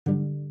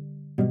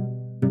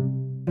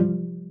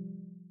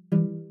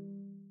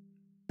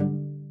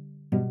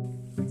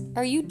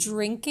Are you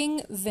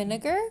drinking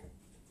vinegar?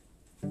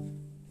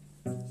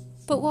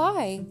 But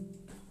why?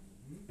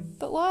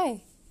 But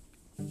why?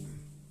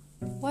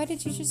 Why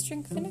did you just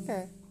drink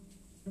vinegar?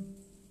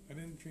 I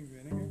didn't drink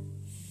vinegar.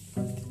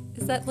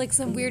 Is that like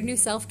some weird new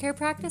self-care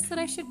practice that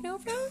I should know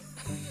from?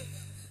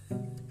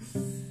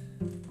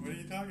 What are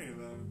you talking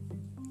about?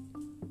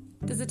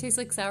 Does it taste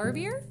like sour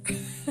beer?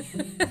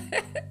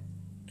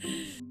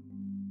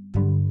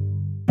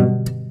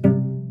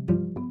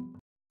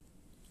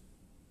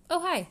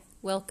 Oh, hi.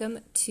 Welcome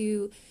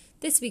to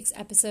this week's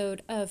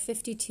episode of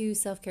 52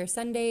 Self-Care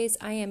Sundays.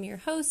 I am your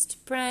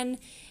host, Bren,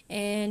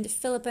 and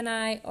Philip and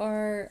I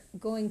are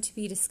going to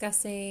be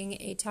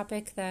discussing a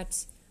topic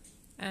that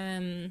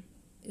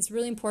is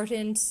really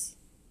important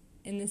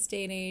in this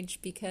day and age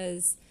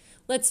because,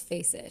 let's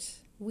face it,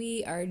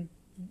 we are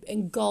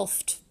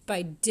engulfed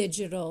by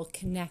digital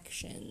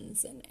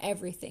connections and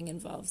everything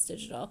involves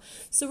digital.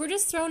 So we're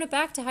just throwing it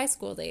back to high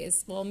school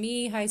days. Well,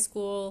 me, high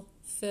school,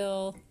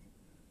 Phil.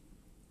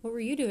 What were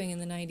you doing in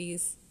the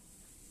 90s?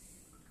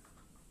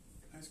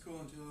 High school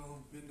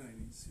until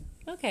mid-90s.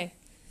 Okay.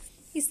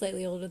 He's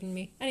slightly older than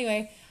me.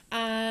 Anyway,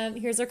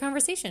 here's our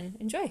conversation.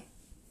 Enjoy.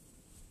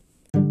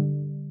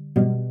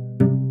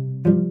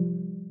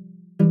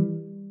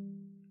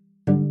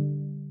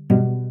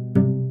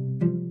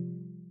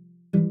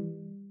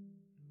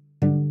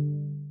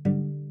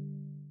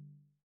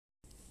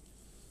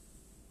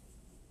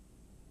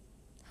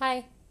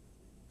 Hi.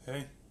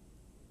 Hey.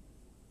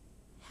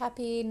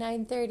 Happy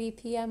 9:30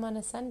 p.m. on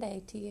a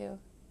Sunday to you.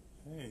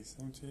 Hey,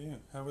 same to you.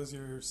 How was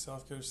your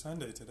self-care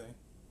Sunday today?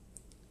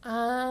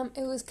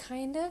 It was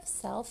kind of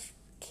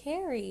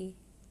self-carey.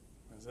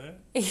 Was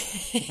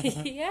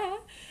it? Yeah.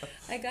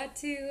 I got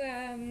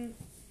to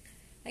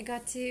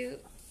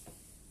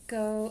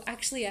go,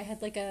 actually I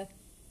had like a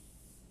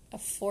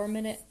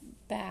 4-minute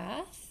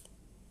bath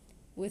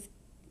with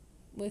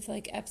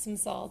like Epsom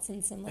salts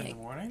and some like... In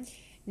the morning?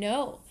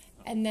 No.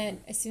 And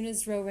then as soon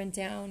as Ro went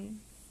down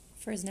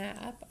for his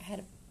nap, I had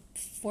a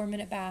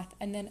 4-minute bath,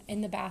 and then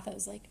in the bath I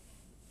was like,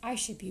 I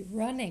should be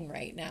running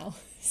right now.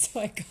 So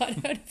I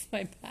got out of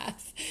my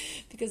bath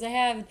because I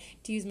have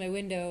to use my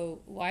window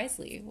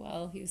wisely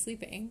while he was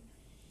sleeping.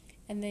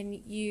 And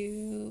then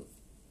you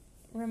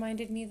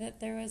reminded me that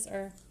there was,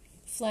 or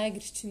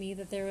flagged to me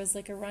that there was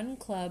like a run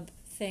club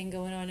thing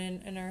going on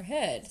in our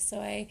hood.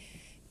 So I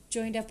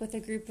joined up with a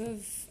group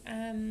of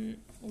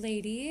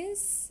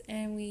ladies,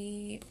 and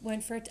we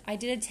went for I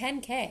did a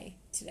 10K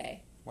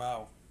today.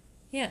 Wow.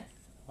 Yeah.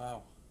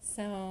 Wow.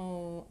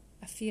 So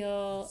I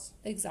feel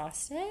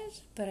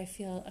exhausted, but I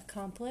feel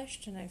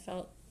accomplished, and I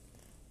felt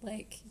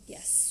like,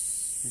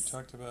 yes. You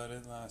talked about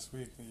it last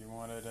week that you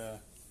wanted to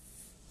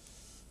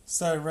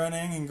start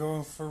running and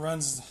go for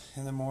runs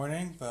in the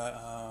morning, but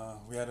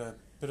we had a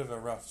bit of a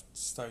rough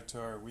start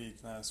to our week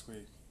last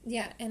week.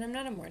 Yeah, and I'm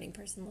not a morning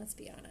person, let's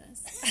be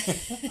honest.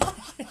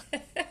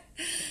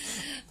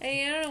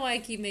 I don't know why I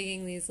keep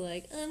making these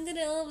like, I'm going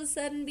to all of a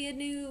sudden be a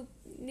new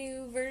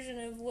version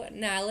of what.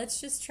 Nah, let's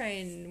just try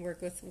and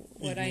work with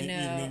what I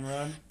know. Evening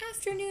run?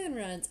 Afternoon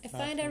runs. I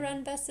find I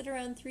run best at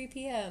around 3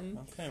 p.m.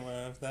 Okay,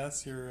 well, if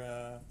that's your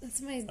that's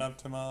my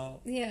optimal...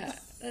 Yeah,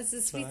 that's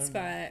the sweet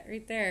spot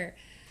right there.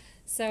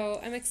 So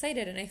I'm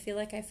excited, and I feel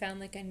like I found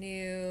like a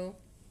new...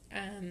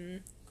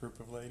 group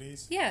of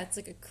ladies? Yeah, it's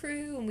like a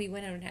crew, and we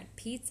went out and had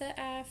pizza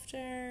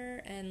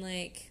after, and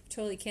like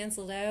totally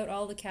canceled out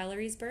all the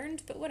calories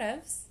burned, but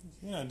whatevs.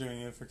 You're not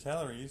doing it for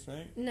calories,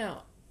 right?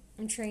 No,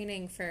 I'm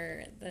training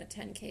for the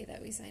 10K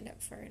that we signed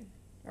up for,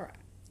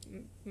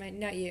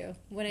 not you.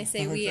 When I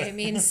say we, I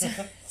mean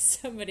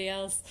somebody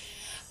else.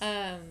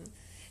 Lindsay?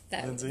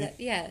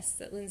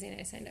 That Lindsay and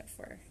I signed up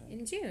for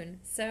in June.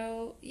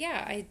 So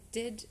yeah, I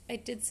did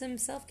some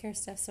self-care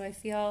stuff, so I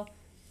feel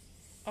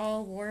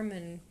all warm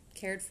and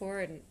cared for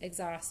and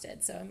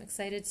exhausted. So I'm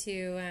excited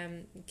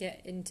to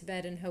get into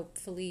bed and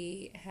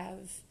hopefully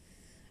have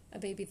a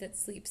baby that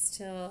sleeps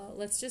till,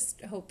 let's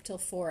just hope till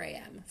 4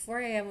 a.m. 4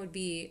 a.m. would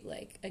be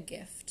like a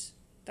gift,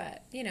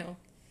 but you know,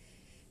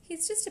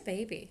 he's just a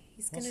baby.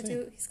 He's gonna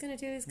do.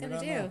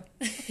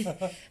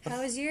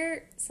 How was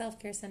your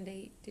self-care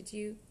Sunday? Did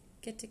you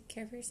get to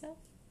care for yourself?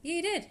 Yeah,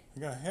 you did. I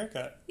got a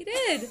haircut. You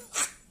did.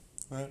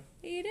 What?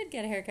 You did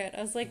get a haircut.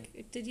 I was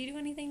like, did you do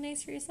anything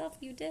nice for yourself?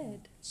 You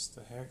did. Just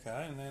a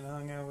haircut, and then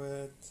hung out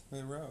with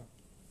Ro.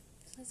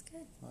 That's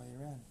good. While you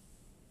ran.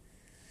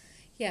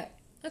 Yeah.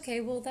 Okay,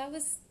 well,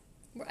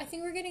 I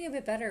think we're getting a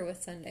bit better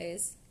with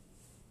Sundays.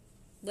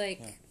 Like,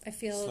 yeah. I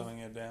feel... Slowing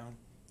it down.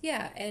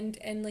 Yeah, and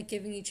like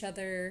giving each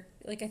other...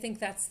 Like, I think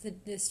that's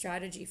the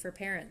strategy for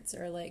parents,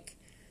 or like,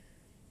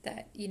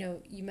 that, you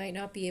know, you might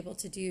not be able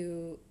to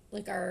do...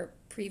 Like, our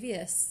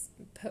previous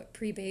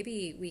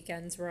pre-baby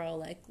weekends were all,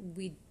 like,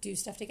 we'd do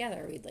stuff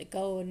together. We'd, like,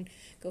 go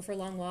for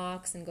long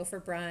walks and go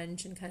for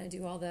brunch and kind of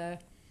do all the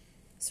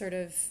sort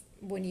of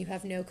when you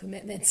have no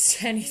commitments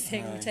to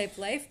anything type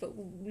life. But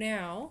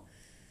now,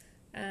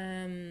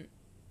 being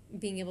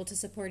able to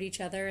support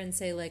each other and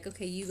say, like,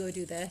 okay, you go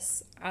do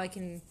this. I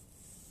can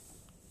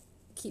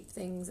keep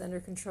things under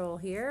control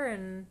here.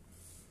 And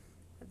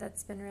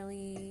that's been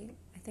really,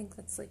 I think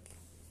that's, like,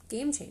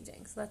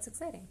 game-changing, so that's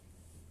exciting.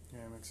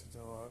 Yeah, it makes it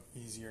a lot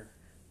easier.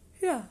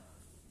 Yeah.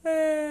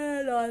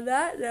 And on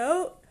that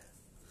note,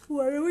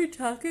 what are we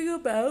talking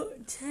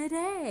about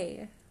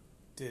today?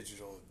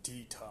 Digital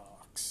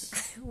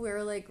detox.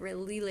 We're like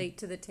really late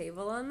to the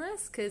table on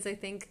this because I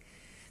think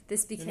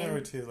this became. You're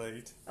never too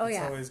late. Oh, it's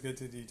yeah. always good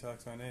to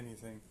detox on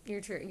anything.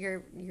 You're true.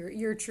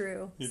 You're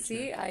true. You're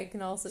See, true. I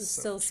can also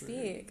So still true.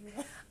 speak.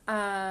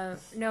 No,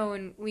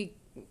 when we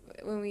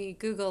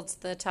Googled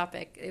the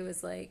topic, it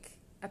was like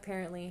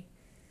apparently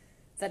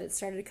that it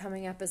started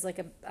coming up as like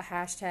a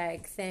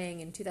hashtag thing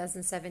in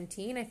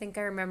 2017. I think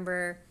I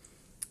remember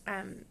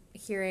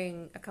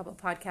hearing a couple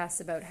podcasts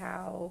about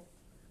how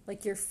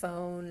like your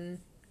phone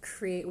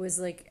was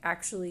like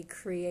actually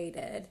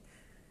created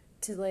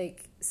to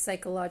like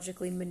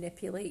psychologically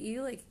manipulate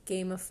you, like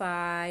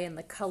gamify, and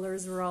the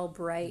colors were all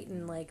bright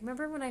and like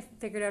remember when I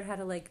figured out how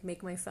to like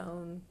make my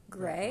phone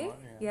gray?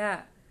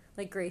 Yeah,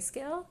 like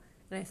grayscale,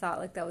 and I thought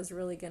like that was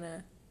really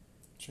gonna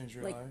Change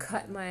your like life.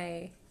 cut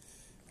my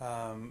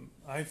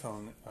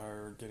iPhone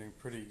are getting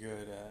pretty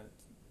good at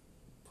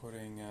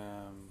putting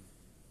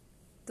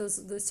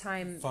those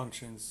time.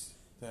 functions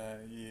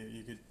that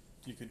you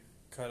could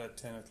cut at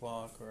 10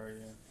 o'clock or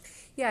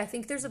Yeah, I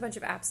think there's a bunch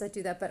of apps that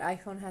do that, but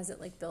iPhone has it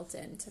like built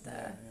into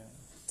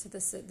to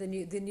the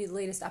new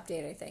latest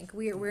update. I think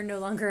we're no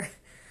longer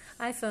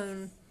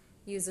iPhone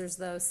users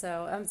though,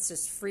 so it's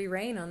just free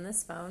reign on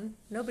this phone.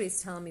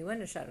 Nobody's telling me when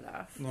to shut it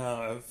off. No,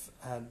 I've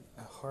had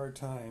a hard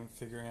time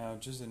figuring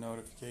out just a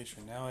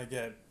notification. Now I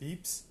get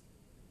beeps,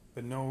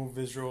 but no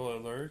visual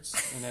alerts,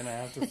 and then I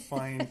have to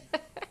find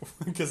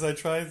because I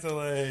tried to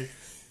like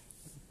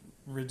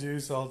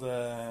reduce all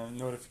the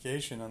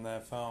notification on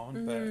that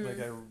phone, but like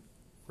I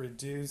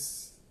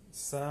reduce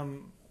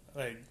some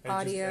like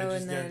Audio I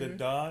just and get the then-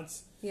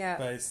 dots, Yeah,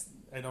 but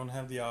I don't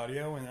have the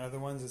audio, and other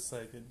ones it's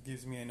like it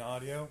gives me an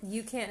audio.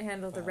 you can't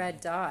handle the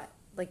red dot.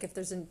 Like if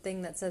there's a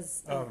thing that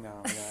says Oh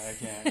no, yeah, I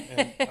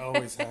can't. It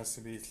always has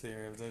to be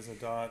clear. If there's a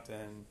dot,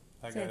 then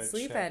I Can't gotta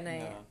sleep check. at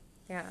night. No.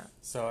 yeah.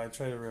 So I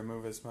try to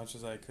remove as much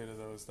as I could of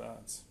those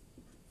dots.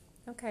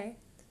 Okay.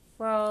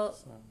 Well,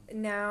 So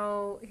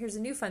now here's a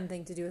new fun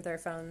thing to do with our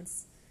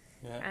phones.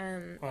 yeah.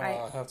 Well,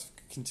 I'll have to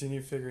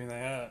continue figuring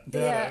that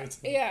out.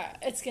 Yeah,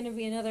 it's going to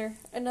be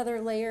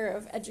another layer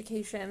of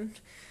education.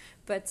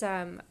 But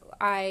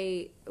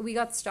we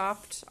got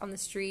stopped on the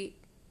street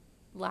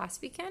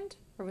last weekend,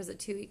 or was it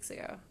 2 weeks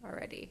ago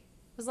already?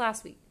 It was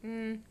last week.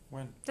 When?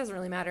 Doesn't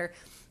really matter.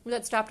 We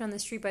got stopped on the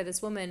street by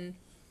this woman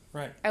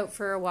Right. out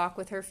for a walk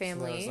with her So that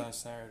family. was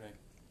last Saturday.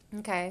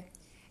 Okay.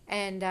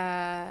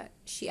 And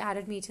she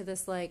added me to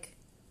this like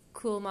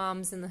cool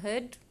moms in the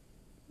hood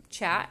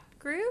chat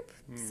group.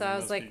 So I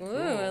was must like, be ooh, cool.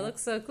 I look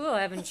so cool.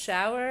 I haven't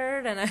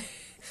showered and I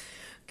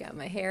got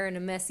my hair in a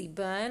messy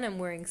bun. I'm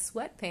wearing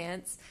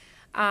sweatpants.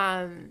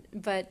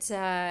 But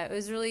it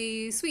was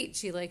really sweet.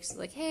 She's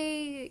like,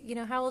 hey,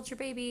 how old's your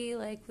baby?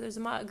 Like, there's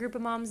a group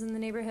of moms in the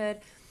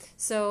neighborhood.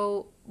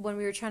 So when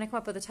we were trying to come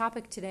up with a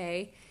topic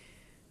today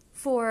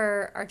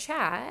for our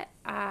chat,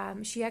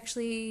 she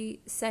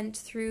actually sent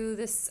through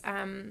this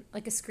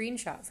like a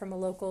screenshot from a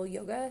local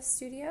yoga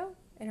studio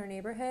in our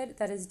neighborhood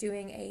that is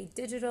doing a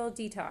digital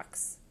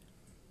detox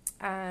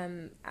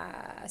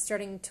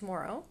starting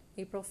tomorrow,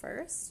 April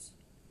 1st.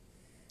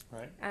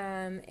 Right.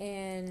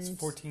 And It's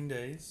 14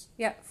 days.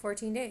 yeah,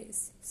 14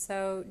 days.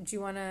 So do you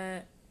want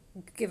to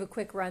give a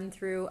quick run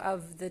through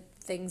of the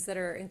things that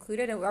are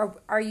included?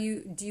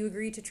 Do you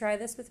agree to try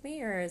this with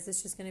me, or is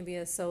this just going to be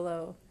a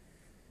solo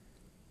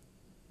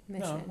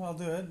mission? No, I'll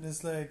do it.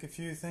 There's like a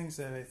few things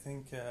that I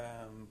think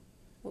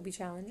Will be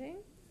challenging.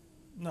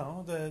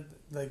 no, that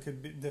like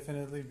could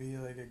definitely be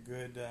like a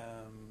good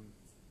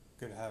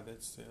good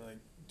habits to like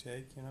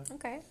take,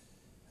 Okay.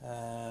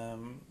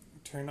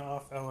 Turn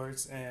off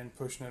alerts and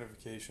push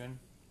notification.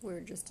 We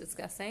were just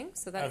discussing,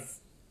 so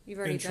you've Been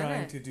already done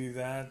trying it. to do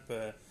that,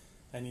 but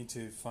I need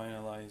to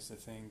finalize the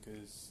thing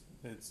because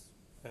it's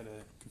at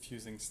a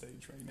confusing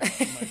stage right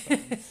now on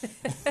my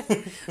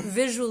phone.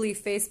 Visually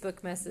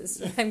Facebook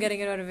message. I'm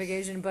getting a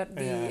notification, but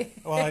the Yeah.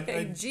 Well, I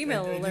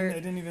Gmail I alert.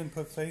 didn't even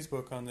put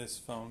Facebook on this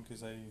phone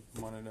because I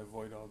wanted to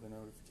avoid all the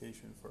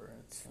notification for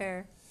it. So.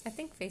 Fair. I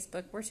think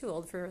Facebook, we're too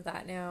old for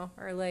that now.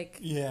 Or like,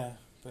 Yeah,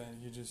 but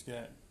you just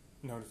get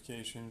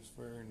notifications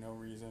for no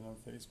reason on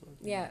Facebook.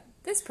 yeah,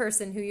 this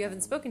person who you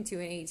haven't spoken to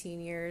in 18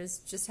 years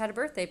just had a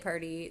birthday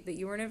party that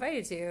you weren't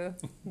invited to.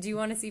 Do you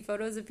want to see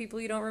photos of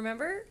people you don't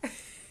remember? Right.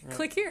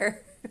 Click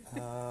here.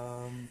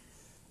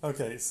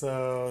 Okay,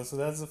 so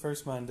that's the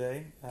first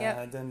Monday.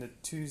 Yep. Then the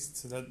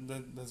Tuesday, so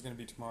that's going to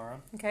be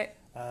tomorrow. Okay.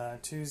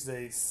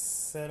 Tuesday,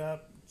 set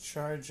up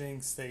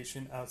charging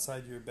station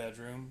outside your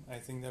bedroom. I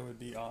think that would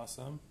be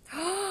awesome.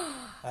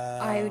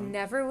 I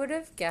never would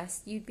have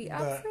guessed you'd be up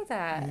but for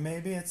that.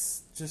 Maybe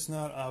it's just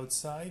not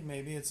outside.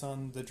 Maybe it's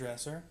on the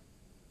dresser,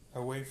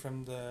 away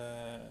from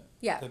the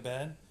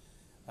bed.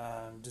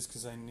 Just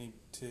because I need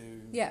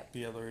to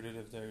be alerted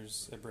if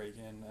there's a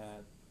break-in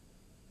at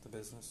the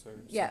business or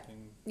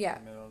something in the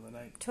middle of the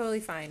night.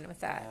 Totally fine with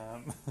that.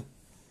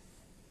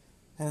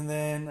 And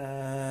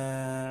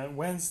then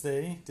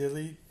Wednesday,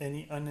 delete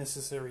any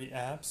unnecessary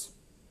apps.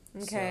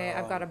 Okay, So,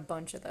 I've got a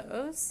bunch of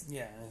those.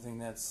 Yeah, I think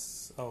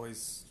that's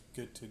always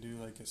good to do,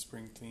 like a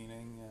spring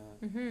cleaning.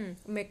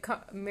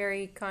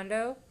 Mary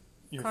Kondo?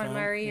 Your Con phone?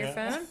 Mary your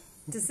Yeah. phone?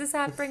 Does this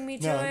app bring me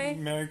No, joy?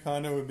 Mary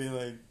Kondo would be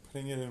like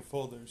putting it in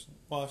folders.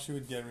 Well, she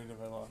would get rid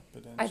of a lot,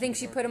 but then I think would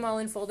she put them all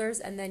organize. in folders,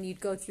 and then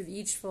you'd go through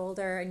each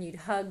folder and you'd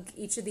hug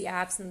each of the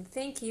apps and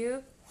thank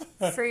you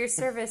for your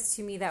service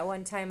to me that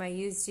one time I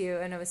used you,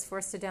 and I was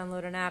forced to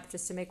download an app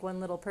just to make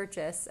one little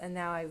purchase, and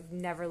now I've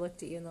never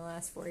looked at you in the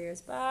last 4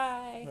 years.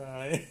 Bye.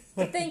 Bye.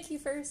 But thank you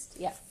first.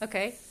 Yeah.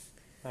 Okay.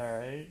 All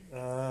right.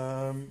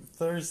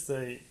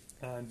 Thursday,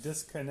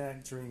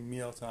 disconnect during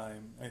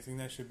mealtime. I think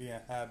that should be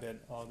a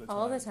habit all the time.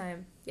 All the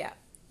time. Yeah.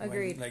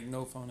 Agreed. Like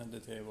no phone at the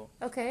table.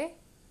 Okay.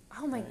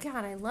 Oh my Right.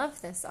 God, I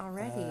love this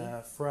already.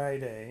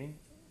 Friday,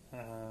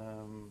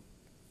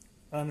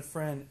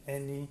 unfriend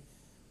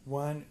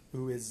anyone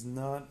who is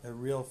not a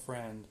real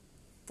friend.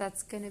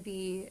 That's going to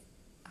be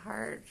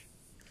hard.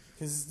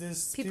 Because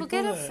there's People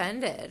get that,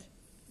 offended.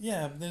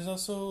 Yeah, but there's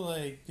also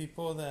like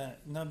people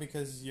that, not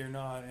because you're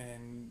not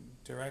in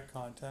direct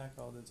contact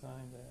all the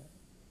time,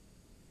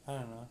 that, I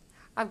don't know.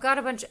 I've got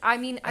a bunch.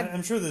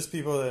 I'm sure there's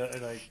people that are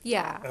like.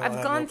 Yeah, I'll I've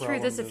have gone no through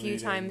problem this a few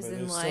deleting, times but in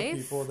there's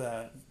life. Still people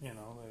that,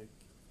 like,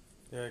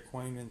 they're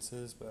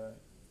acquaintances, but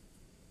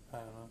I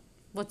don't know.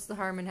 What's the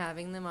harm in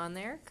having them on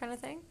there, kind of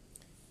thing?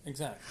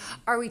 Exactly.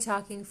 Are we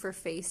talking for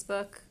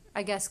Facebook?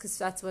 I guess because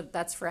that's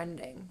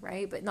friending,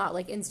 right? But not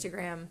like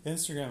Instagram.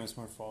 Instagram is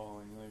more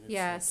following. Like it's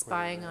Yeah, like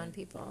spying Twitter, on right?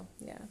 people.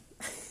 Yeah.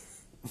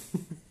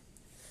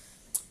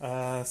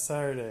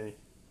 Saturday.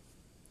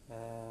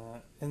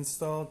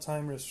 Install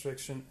time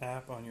restriction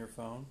app on your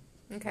phone.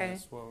 Okay.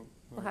 That's what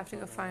We'll have to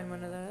go find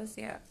one of those.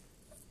 Yeah.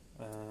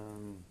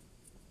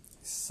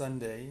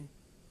 Sunday.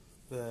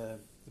 The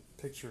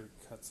picture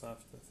cuts off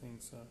the thing,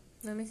 so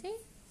Let me see.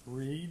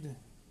 read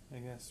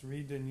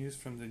the news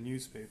from the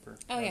newspaper.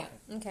 Oh yeah.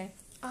 Okay.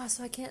 Oh,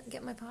 so I can't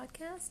get my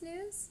podcast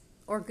news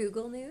or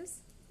Google News,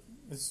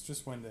 It's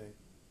just one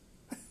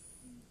day.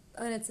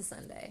 and it's a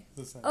Sunday.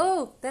 It's a Sunday.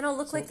 Oh, then I'll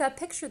look So- like that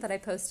picture that I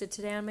posted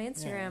today on my Yeah,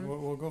 Instagram.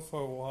 we'll go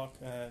for a walk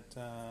at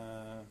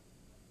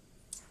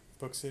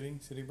Book City,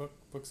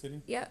 Book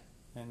City, Yeah.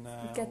 and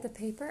Get the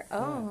paper. yeah,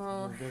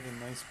 Oh, we'll get a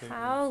nice paper.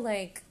 how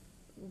like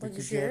We could get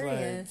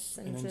luxurious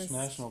like and an just.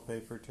 international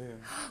paper too.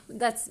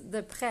 That's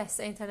the Presse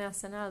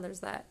Internationale.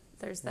 There's that.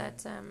 There's Yeah.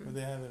 that. But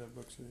they have it at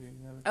Book City.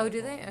 They have a Oh,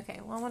 do couple they? of them.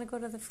 Okay. Well, I want to go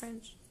to the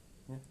French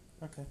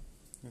Okay,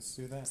 let's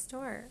do that.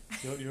 store.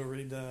 You'll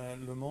read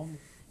Le Monde.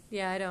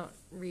 Yeah, I don't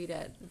read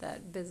at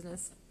that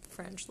business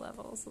French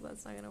level, so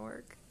that's not going to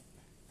work.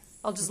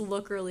 I'll just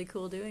look really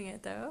cool doing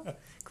it, though. Can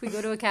we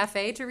go to a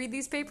cafe to read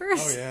these papers?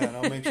 Oh yeah, and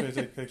I'll make sure to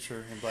take a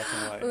picture in black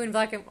and white. Oh, in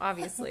black and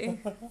obviously.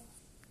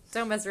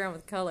 Don't mess around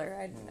with color.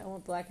 I Yeah.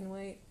 want black and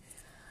white.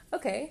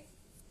 Okay,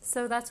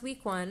 so that's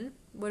week 1.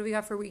 What do we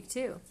got for week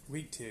 2?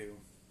 Week 2,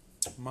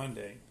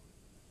 Monday.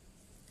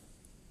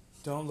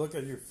 Don't look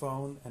at your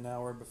phone an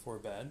hour before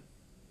bed.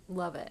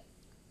 Love it.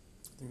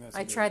 I think that's.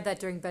 I tried that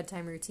during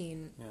bedtime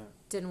routine. Yeah.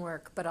 Didn't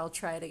work, but I'll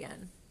try it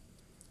again.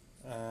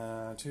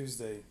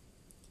 Tuesday.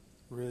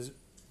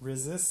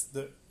 Resist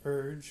the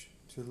urge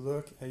to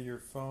look at your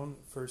phone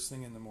first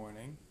thing in the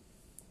morning.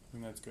 I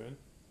think that's good.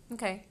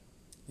 Okay.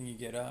 Then you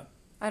get up,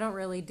 I don't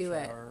really do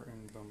it shower,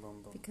 and boom,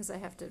 boom, boom. because I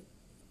have to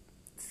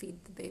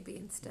feed the baby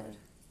instead. Right.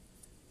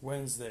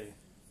 Wednesday.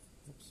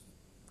 Oops.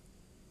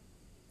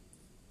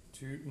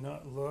 Do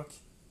not look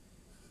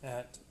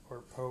at or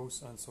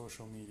post on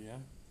social media.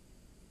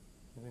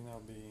 I think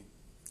that'll be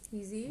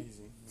Easy.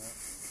 easy. Yeah.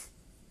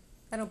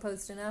 I don't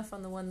post enough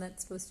on the one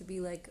that's supposed to be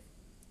like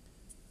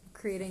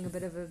creating a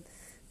bit of a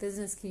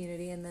business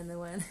community, and then the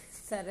one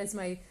that is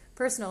my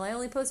personal. I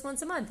only post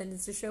once a month, and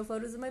it's to show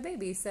photos of my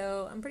baby,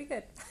 so I'm pretty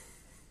good.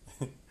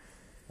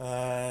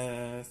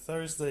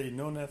 Thursday,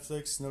 no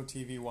Netflix, no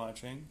TV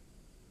watching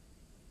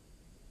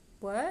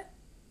What?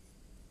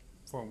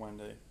 for one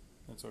day.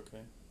 That's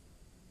okay.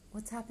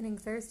 What's happening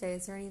Thursday?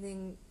 Is there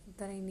anything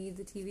that I need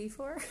the TV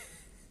for?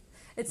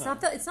 It's No.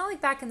 not that. It's not like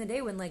back in the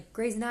day when like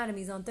Grey's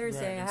Anatomy's on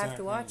Thursday. Right, I have to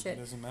exactly. watch It it.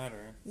 doesn't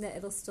matter. No,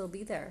 it'll still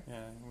be there.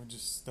 Yeah,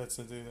 that's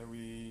the day that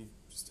we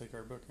just take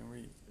our book and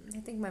read. I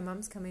think my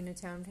mom's coming to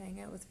town to hang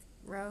out with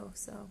Ro.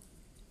 So.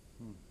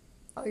 Hmm.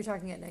 Oh, you're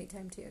talking at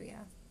nighttime too. Yeah,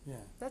 Yeah.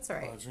 that's all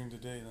right. Well, during the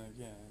day, like,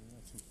 yeah,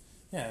 I think,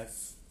 yeah,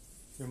 if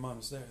your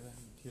mom's there, then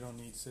you don't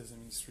need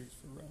Sesame Street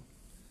for Ro.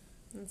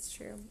 That's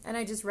true. And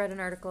I just read an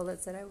article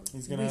that said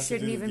He's gonna we have to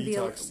shouldn't do the even be.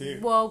 detox,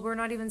 too. Well, we're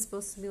not even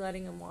supposed to be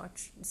letting him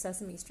watch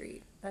Sesame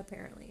Street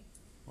apparently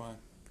Why?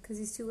 because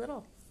he's too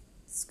little.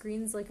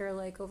 Screens are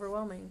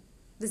overwhelming.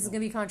 This is Oh. gonna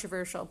be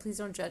controversial. Please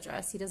don't judge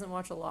us. He doesn't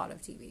watch a lot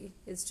of TV.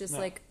 It's just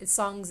No. it's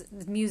songs,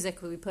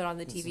 music we put on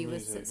the It's TV the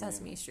with music,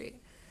 Sesame yeah. Street.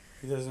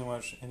 He doesn't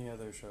watch any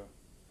other show.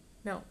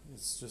 No,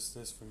 It's just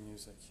this for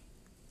music.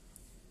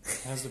 It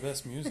has the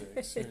best music.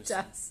 it Seriously.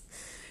 does.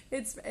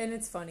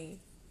 It's funny.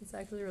 It's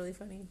actually really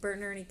funny. Bert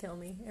and Ernie kill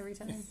me every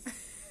time.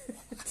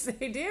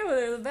 They do.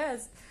 They're the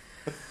best.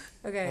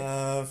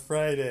 Okay.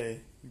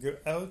 Friday, go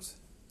out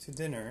to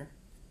dinner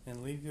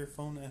and leave your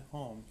phone at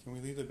home. Can we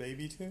leave the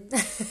baby too?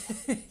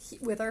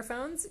 With our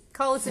phones?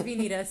 Call us if you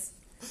need us.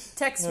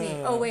 Text me.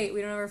 Oh, wait,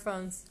 we don't have our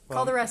phones.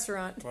 Call the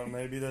restaurant. Well,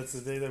 maybe that's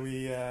the day that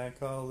we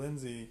call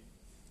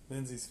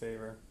Lindsay's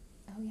favor.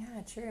 Oh,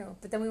 yeah, true.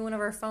 But then we won't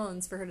have our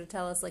phones for her to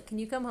tell us, like, can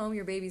you come home?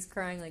 Your baby's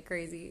crying like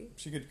crazy.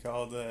 She could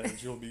call the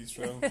Jewel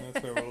Bistro.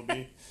 That's where we'll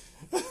be.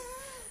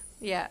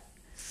 Yeah.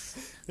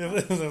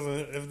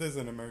 If there's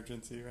an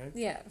emergency, right?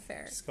 Yeah,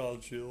 fair. Just call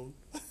Jewel.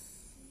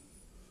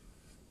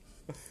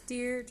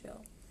 Dear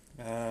Jill.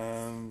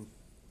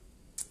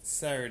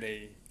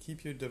 Saturday.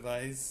 Keep your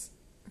device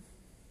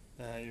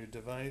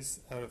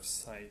out of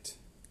sight.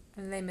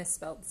 And they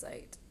misspelled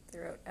sight. They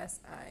wrote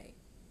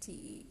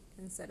S-I-T-E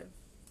instead of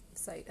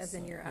sight, as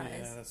in your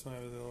eyes. Yeah, that's why I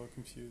was a little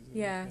confused.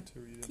 Yeah. To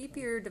read it. Keep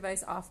your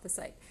device off the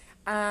site.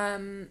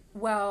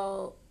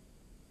 Well,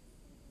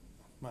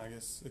 I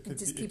guess it could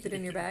just keep it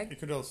in your bag. It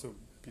could also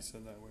be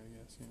said that way, I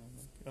guess.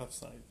 Like off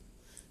site.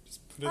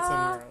 Just put it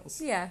somewhere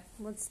else. Yeah,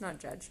 let's not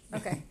judge.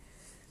 Okay.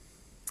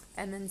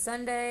 And then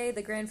Sunday,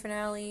 the grand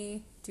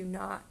finale. Do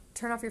not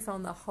turn off your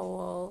phone the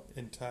whole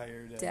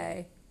entire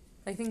day.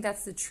 I think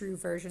that's the true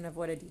version of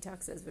what a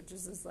detox is, which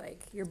is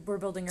like we're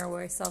building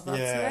ourselves up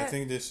to it. Yeah, I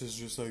think this is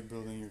just like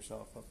building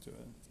yourself up to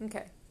it.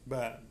 Okay.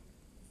 But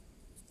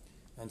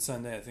on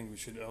Sunday, I think we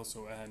should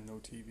also add no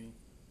TV.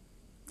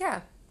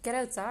 Yeah, get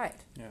outside.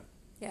 Yeah.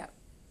 Yeah.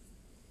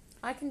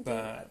 I can do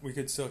that. But we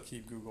could still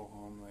keep Google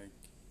Home, like...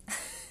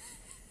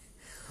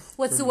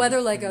 What's the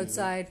weather like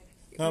outside?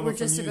 No, we're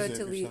just about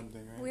to leave.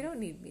 Right? We don't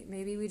need...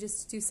 Maybe we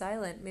just do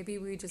silent. Maybe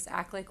we just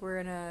act like we're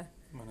in a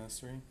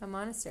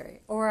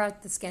monastery. Or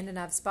at the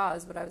Scandinav spa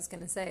is what I was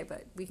going to say.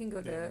 But we can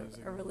go to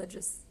a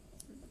religious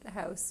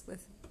house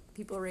with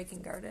people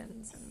raking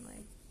gardens. And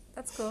like,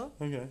 that's cool.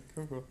 Okay,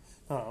 cool.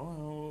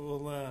 Oh,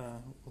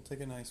 we'll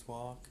take a nice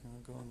walk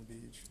and go on the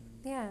beach.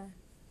 Yeah.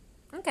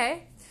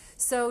 Okay.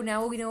 So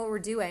now we know what we're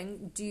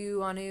doing. Do you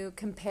want to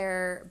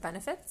compare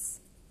benefits?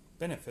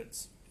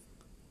 Benefits.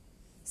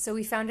 So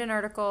we found an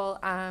article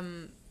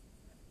on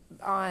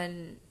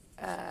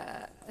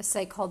a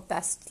site called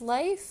Best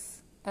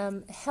Life.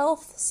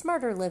 Health,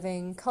 smarter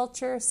living,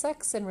 culture,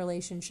 sex and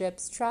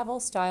relationships,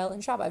 travel, style,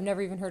 and shop. I've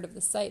never even heard of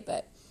this site,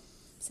 but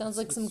sounds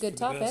like some good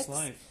topics. Best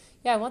life.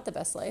 Yeah, I want the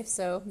best life.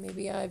 So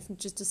maybe I've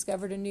just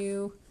discovered a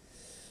new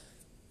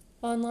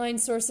online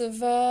source of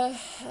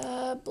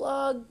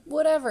blog,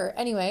 whatever.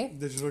 Anyway.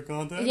 Digital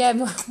content?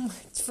 Yeah,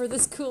 for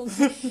this cool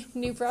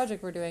new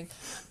project we're doing.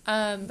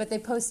 But they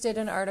posted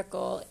an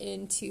article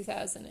in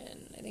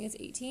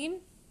 2018.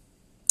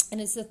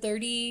 And it's the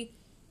 30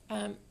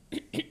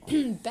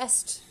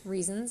 best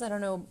reasons. I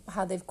don't know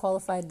how they've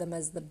qualified them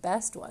as the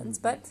best ones,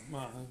 but...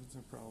 Well,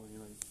 they're probably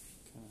like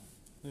kind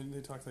of...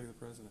 They talk like the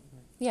president,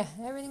 right? Yeah,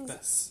 everything's...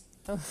 Best.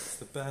 Oh. It's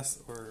the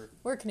best or...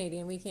 We're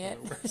Canadian, we can't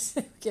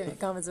give any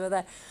comments about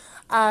that.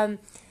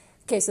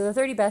 Okay, so the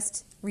 30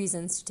 best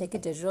reasons to take a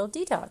digital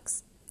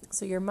detox.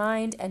 So your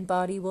mind and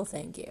body will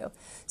thank you.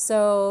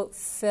 So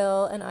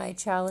Phil and I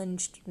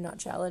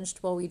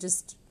we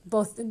just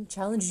both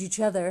challenged each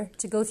other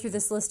to go through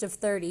this list of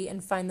 30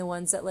 and find the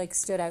ones that like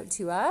stood out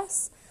to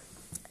us.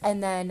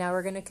 And then now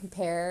we're going to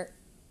compare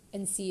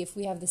and see if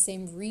we have the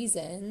same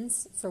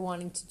reasons for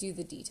wanting to do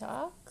the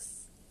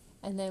detox.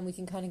 And then we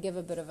can kind of give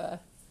a bit of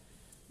a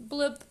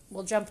blip.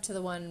 We'll jump to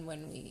the one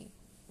when we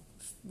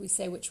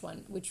say which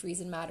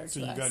reason mattered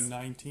to us. So you got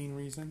 19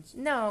 reasons?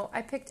 No,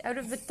 I picked out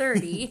of the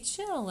 30.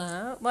 Chill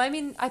out. Well, I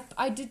mean,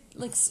 I did,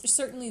 like,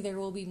 certainly there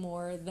will be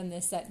more than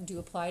this that do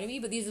apply to me,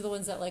 but these are the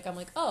ones that, like, I'm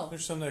like, oh.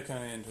 There's some that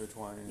kind of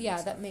intertwine.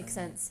 Yeah, that makes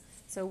sense.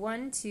 So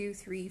 1, 2,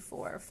 3,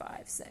 4,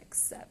 5, 6,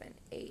 7,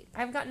 8.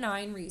 I've got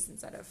 9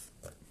 reasons out of.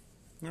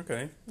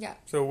 Okay. Yeah.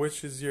 So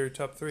which is your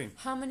top 3?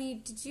 How many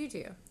did you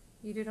do?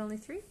 You did only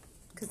 3?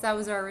 Because that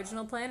was our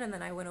original plan, and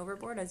then I went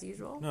overboard as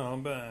usual. No,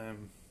 but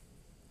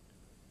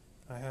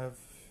I have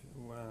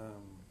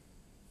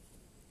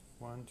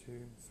 1, 2,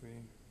 3,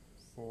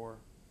 4,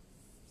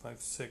 5,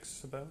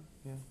 6 about.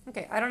 Yeah.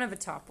 Okay, I don't have a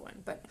top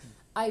one, but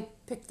I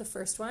picked the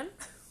first one,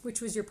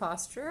 which was your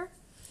posture.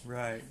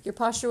 Right. Your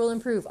posture will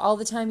improve. All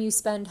the time you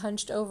spend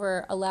hunched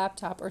over a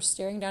laptop or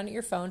staring down at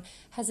your phone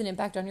has an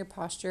impact on your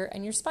posture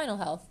and your spinal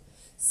health.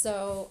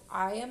 So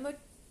I am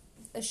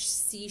a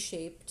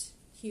C-shaped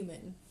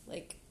human.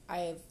 Like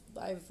I've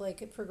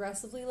like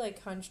progressively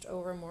like hunched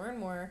over more and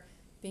more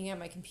being at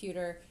my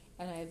computer,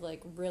 and I have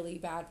like really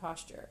bad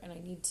posture, and I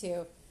need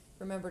to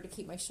remember to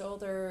keep my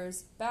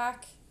shoulders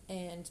back,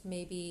 and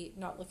maybe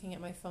not looking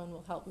at my phone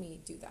will help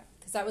me do that.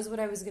 Because that was what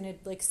I was going to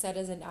like set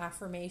as an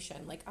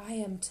affirmation. Like, I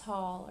am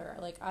tall, or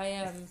like, I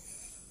am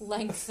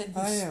lengthened.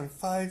 I am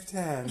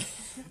 5'10".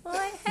 Well,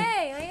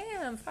 I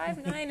am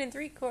 5'9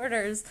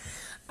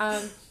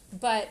 3/4".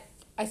 But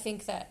I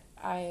think that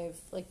I've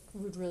like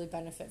would really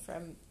benefit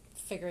from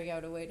figuring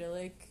out a way to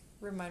like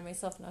remind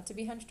myself not to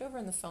be hunched over,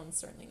 and the phone's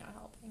certainly not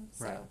helping.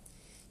 So. Right.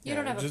 You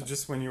don't have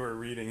just when you were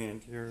reading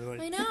it, you're like...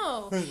 I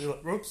know. You're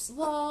like, whoops.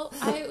 Well,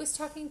 I was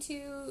talking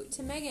to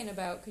Megan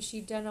about, because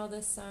she'd done all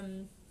this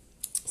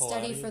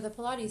study for the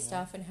Pilates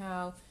stuff, and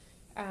how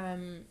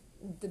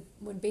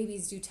when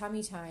babies do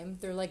tummy time,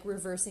 they're like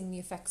reversing the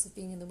effects of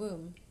being in the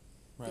womb,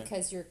 Right.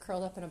 because you're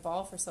curled up in a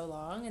ball for so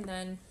long, and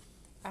then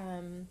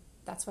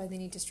that's why they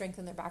need to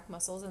strengthen their back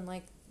muscles, and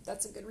like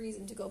that's a good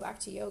reason to go back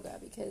to yoga,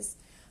 because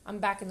I'm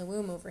back in the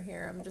womb over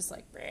here. I'm just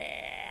like,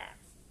 "Bleh."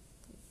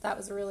 That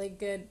was a really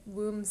good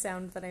womb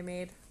sound that I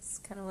made. It's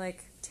kind of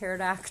like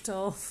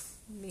pterodactyl.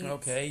 meets-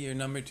 Okay, your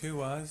number 2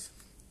 was?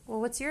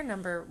 Well, what's your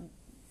number?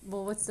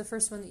 Well, what's the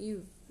first one that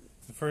you...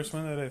 The first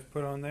one that I've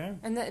put on there?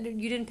 And that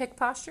you didn't pick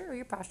posture, or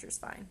your posture's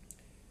fine?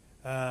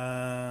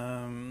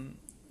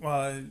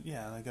 Well,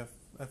 yeah, like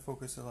I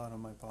focus a lot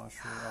on my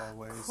posture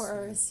always. Of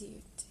course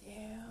you do.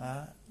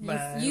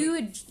 But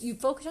You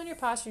focus on your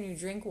posture and you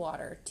drink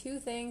water. 2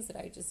 things that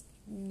I just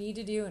need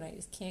to do, and I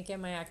just can't get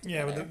my act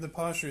yeah, together. but the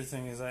posture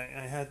thing is I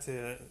had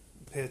to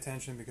pay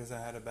attention because I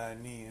had a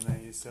bad knee, and I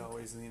used to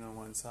always lean on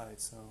one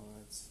side, so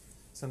it's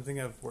something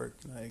I've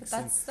worked like But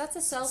since that's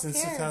a self-care.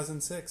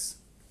 2006.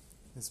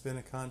 It's been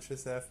a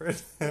conscious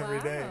effort every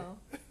day. Wow.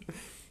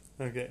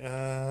 Okay.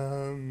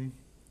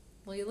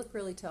 Well, you look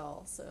really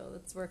tall, so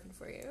it's working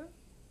for you.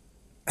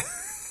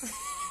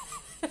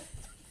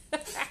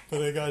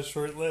 But I got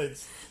short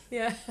legs.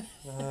 Yeah.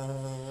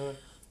 Uh,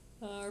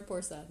 Our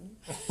poor son.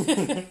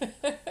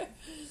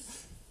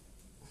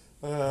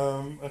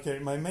 Okay,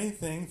 my main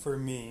thing for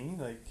me,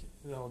 like,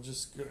 I'll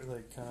just go,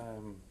 like,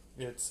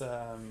 it's,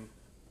 I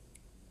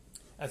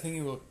think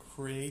it will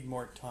create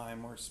more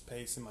time, more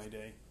space in my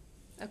day.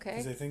 Okay.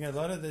 Because I think a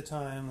lot of the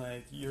time,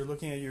 like, you're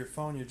looking at your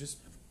phone, you're just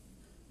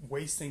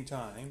wasting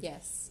time.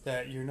 Yes.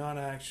 That you're not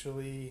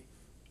actually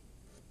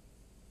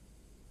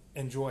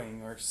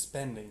enjoying or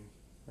spending,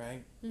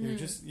 right? Mhm.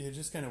 You're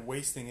just kind of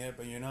wasting it,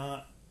 but you're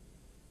not,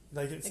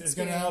 like, it's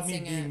going to help me be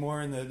Experiencing it.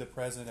 more in the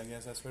present, I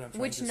guess. That's what I'm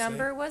trying Which to say.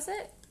 number was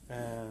it?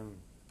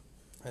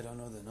 I don't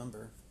know the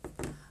number.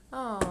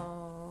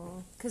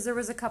 Oh, because there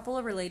was a couple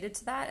of related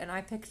to that, and I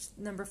picked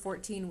number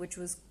 14, which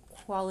was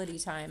quality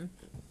time.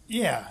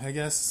 Yeah, I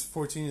guess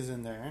 14 is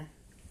in there.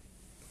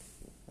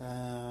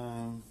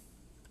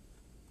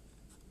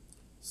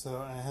 So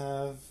I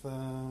have,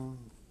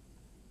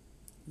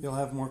 you'll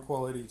have more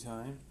quality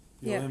time.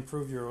 You'll Yeah.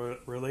 improve your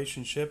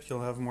relationship.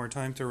 You'll have more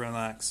time to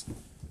relax.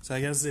 So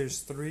I guess there's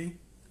 3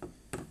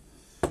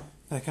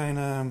 that kind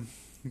of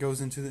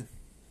goes into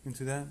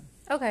that.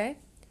 Okay.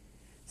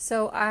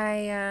 So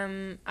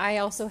I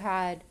also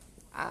had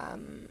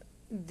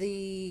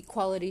the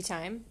quality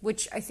time,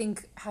 which I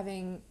think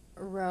having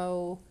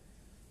Ro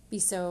be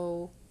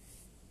so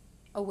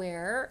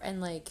aware and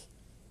like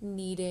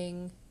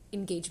needing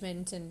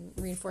engagement and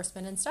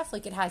reinforcement and stuff,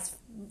 like it has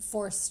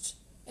forced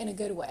in a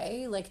good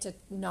way, like to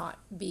not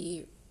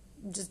be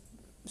just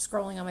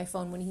scrolling on my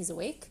phone when he's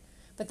awake.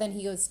 But then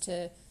he goes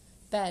to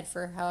bed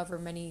for however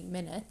many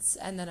minutes,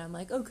 and then I'm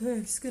like, okay,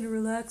 I'm just gonna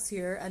relax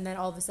here, and then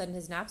all of a sudden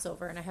his nap's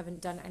over and I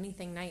haven't done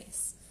anything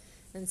nice.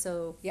 And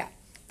so yeah,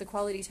 the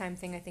quality time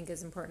thing I think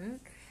is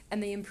important.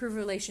 And the improve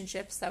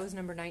relationships, that was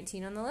number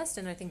 19 on the list,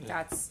 and I think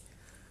Yeah.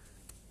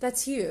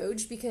 that's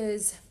huge,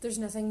 because there's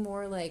nothing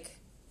more like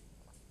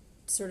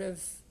sort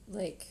of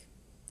like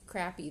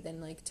crappy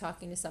than like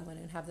talking to someone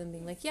and have them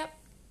being like, yep,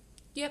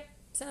 like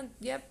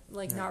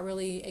Yeah. not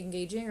really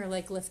engaging or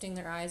like lifting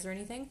their eyes or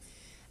anything.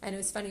 And it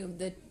was funny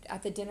that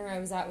at the dinner I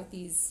was at with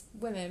these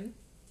women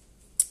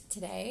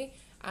today,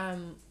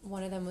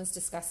 one of them was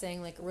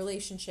discussing like a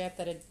relationship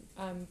that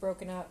had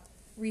broken up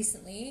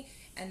recently,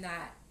 and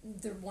that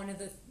one of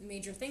the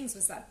major things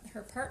was that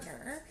her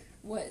partner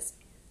was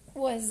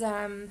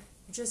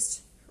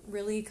just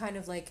really kind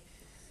of like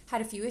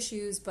had a few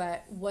issues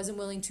but wasn't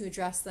willing to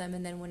address them.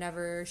 And then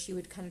whenever she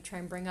would kind of try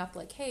and bring up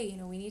like, hey, you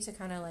know, we need to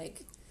kind of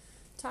like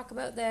talk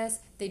about this,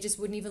 they just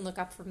wouldn't even look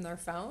up from their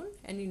phone.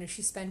 And you know,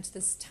 she spent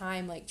this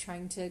time like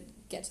trying to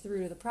get to the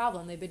root of the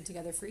problem. They've been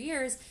together for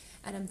years,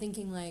 and I'm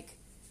thinking like,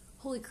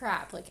 holy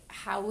crap, like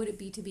how would it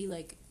be to be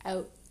like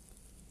out,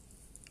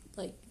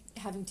 like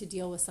having to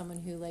deal with someone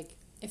who, like,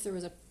 if there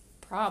was a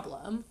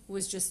problem,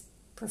 was just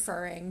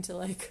preferring to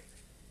like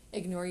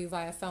ignore you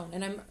via phone.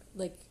 And I'm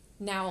like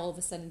now all of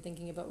a sudden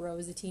thinking about Ro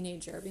as a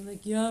teenager being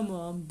like, yeah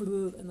mom,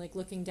 boo, and like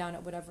looking down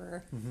at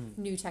whatever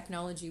new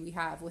technology we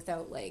have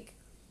without like,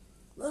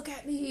 look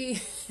at me,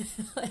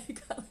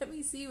 like let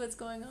me see what's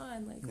going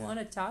on, like want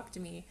to talk to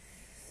me.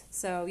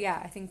 So yeah,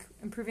 I think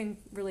improving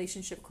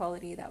relationship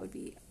quality, that would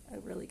be a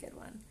really good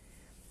one.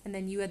 And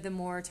then you had the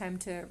more time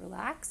to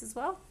relax as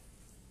well.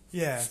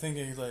 Yeah, I think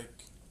it, like,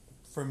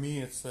 for me,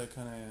 it's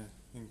kind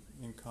of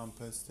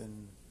encompassed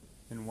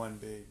in one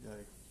big,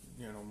 like,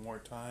 you know, more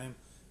time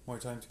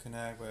to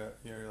connect, but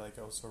you're like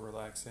also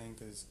relaxing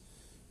because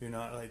you're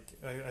not like,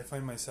 I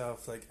find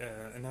myself like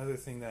another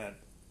thing that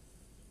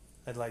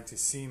I'd like to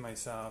see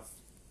myself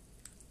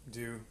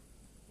do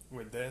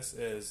with this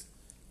is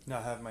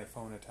not have my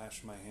phone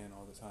attached to my hand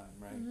all the time,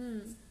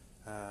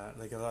 right?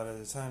 Like a lot of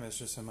the time it's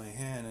just in my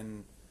hand,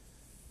 and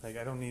like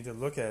I don't need to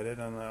look at it,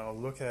 and I'll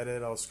look at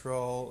it, I'll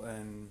scroll,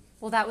 and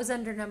well, that was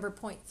under number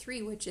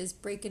 0.3, which is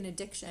break an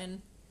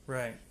addiction.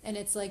 right. And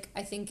it's like,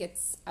 I think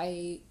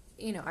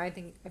you know, I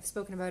think I've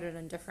spoken about it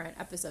on different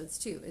episodes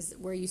too, is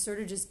where you sort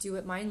of just do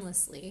it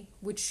mindlessly,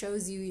 which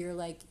shows you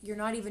you're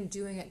not even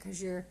doing it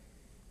because you're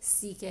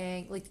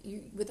seeking, like,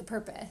 you with a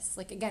purpose.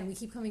 Like, again, we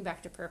keep coming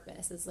back to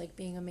purpose as like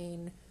being a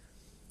main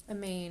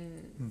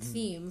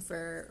theme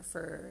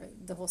for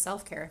the whole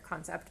self-care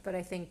concept. But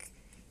I think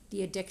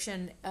the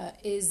addiction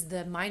is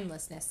the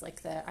mindlessness, like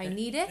I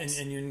need it.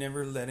 And you're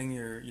never letting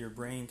your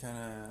brain kind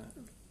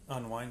of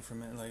unwind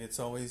from it. Like, it's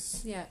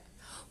always... Yeah.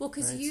 Well,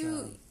 because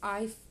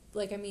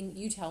right, I mean,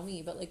 you tell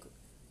me, but like,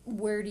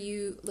 where do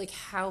you, like,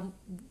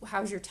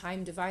 how's your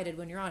time divided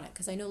when you're on it?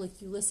 Because I know,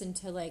 like, you listen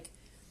to, like,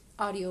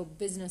 audio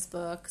business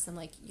books and,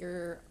 like,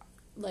 you're,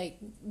 like,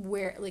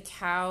 where, like,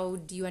 how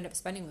do you end up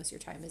spending most of your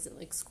time? Is it,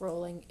 like,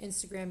 scrolling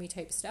Instagram-y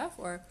type stuff,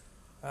 or?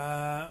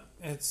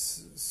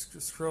 It's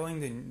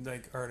scrolling the,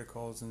 like,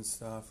 articles and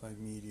stuff, like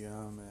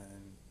Medium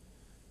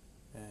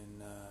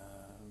and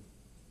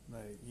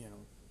like, you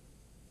know,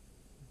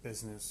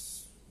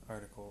 business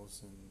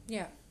articles and...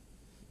 Yeah.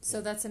 So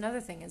that's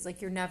another thing, is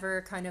like you're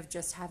never kind of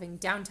just having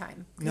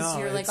downtime, because No,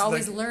 you're like it's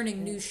always like,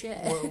 learning new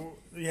shit. Well,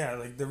 yeah,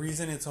 like the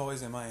reason it's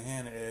always in my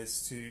hand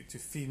is to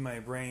feed my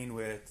brain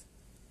with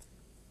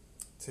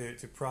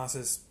to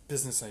process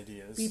business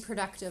ideas. Be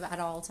productive at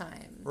all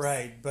times.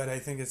 Right, but I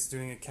think it's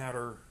doing a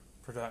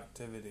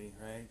counterproductivity,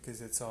 right?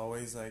 Because it's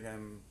always like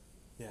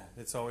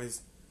it's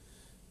always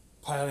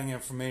piling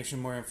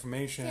more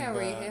information. Yeah,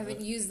 where you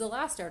haven't used the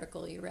last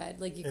article you read,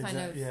 like you kind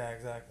of... Yeah,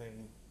 exactly.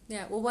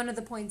 Yeah, well, one of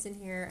the points in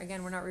here,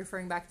 again, we're not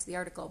referring back to the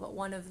article, but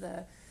one of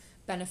the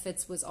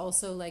benefits was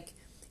also, like,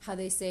 how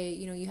they say,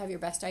 you know, you have your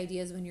best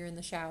ideas when you're in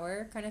the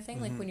shower, kind of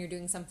thing, like when you're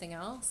doing something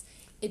else.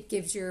 It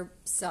gives your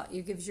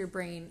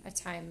brain a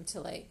time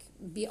to, like,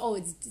 be,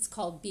 it's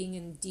called being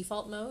in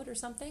default mode or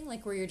something,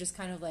 like, where you're just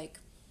kind of, like,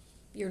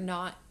 you're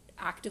not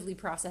actively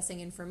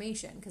processing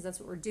information, because that's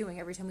what we're doing.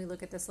 Every time we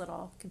look at this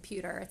little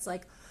computer, it's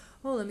like,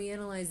 oh, let me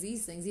analyze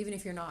these things, even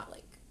if you're not,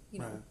 like, you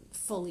know, right.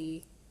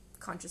 fully...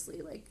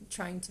 consciously, like,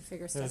 trying to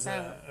figure stuff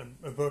out.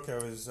 A book I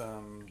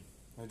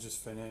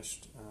just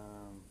finished.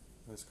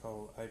 It was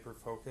called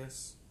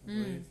Hyperfocus, I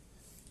believe.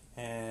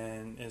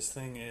 And his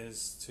thing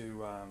is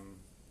to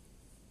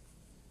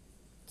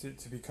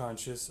be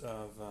conscious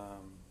of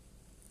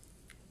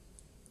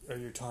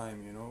your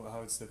time, you know,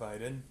 how it's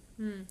divided.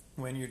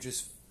 When you're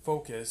just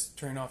focused,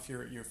 turn off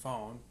your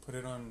phone, put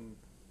it on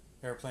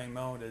airplane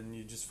mode, and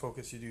you just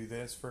focus. You do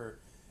this for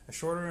a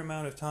shorter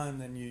amount of time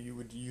than you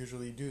would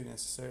usually do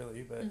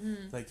necessarily, but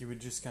like you would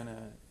just kind of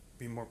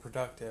be more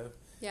productive.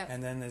 Yeah.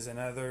 And then there's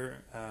another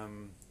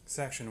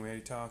section where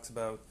he talks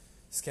about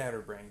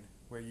scatterbrain,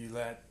 where you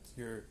let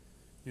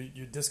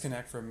you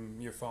disconnect from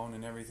your phone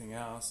and everything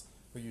else,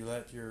 but you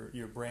let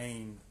your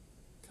brain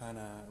kind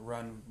of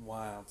run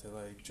wild to,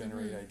 like,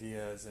 generate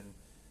ideas,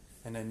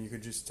 and then you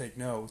could just take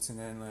notes, and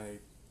then,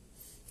 like,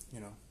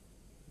 you know.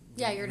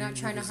 Yeah, you're not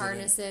trying to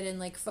harness it and,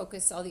 like,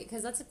 focus all the...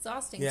 Because that's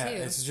exhausting, too. Yeah,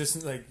 it's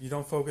just, like, you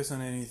don't focus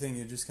on anything.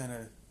 You just kind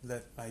of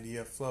let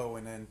idea flow,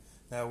 and then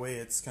that way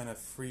it's kind of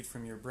freed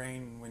from your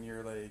brain when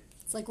you're, like...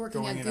 It's like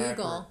working at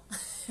Google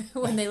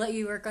when they let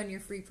you work on your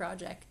free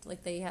project.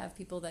 Like, they have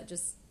people that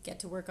just get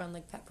to work on,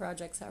 like, pet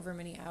projects however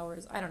many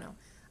hours. I don't know.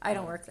 I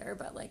don't work there,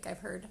 but, like,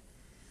 I've heard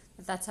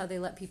that that's how they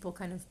let people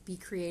kind of be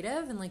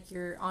creative, and, like,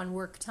 you're on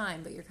work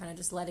time, but you're kind of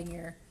just letting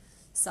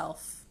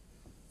yourself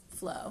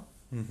flow.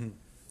 Mm-hmm.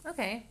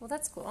 Okay, well,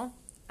 that's cool.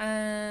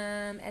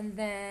 And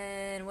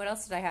then what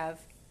else did I have?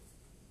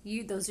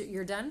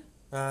 You're done?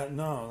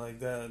 No, like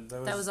that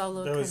was all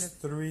that was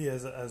three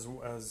as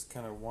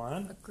kind of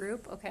one. A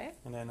group, okay.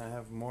 And then I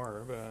have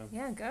more, but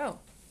yeah, go.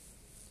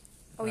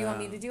 Oh, you want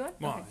me to do it?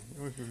 Well,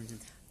 okay.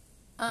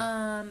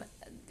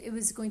 It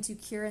was going to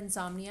cure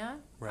insomnia.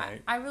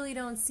 Right. I really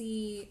don't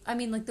see... I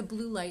mean, like, the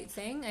blue light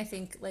thing, I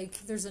think,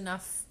 like, there's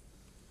enough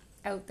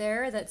out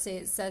there that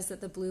says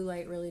that the blue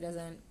light really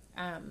doesn't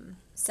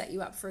set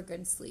you up for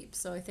good sleep.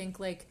 So I think,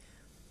 like,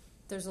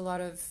 there's a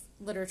lot of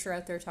literature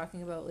out there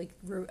talking about, like,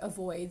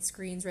 avoid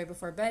screens right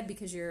before bed,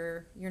 because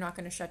you're not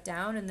going to shut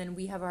down, and then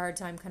we have a hard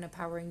time kind of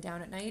powering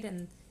down at night,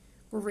 and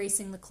we're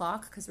racing the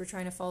clock because we're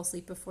trying to fall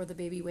asleep before the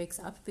baby wakes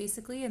up,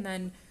 basically. And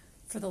then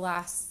for the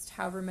last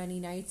however many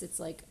nights, it's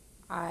like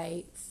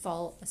I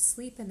fall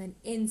asleep and then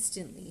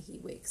instantly he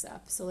wakes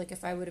up. So, like,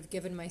 if I would have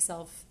given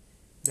myself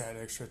that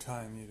extra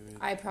time,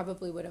 I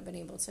probably would have been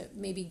able to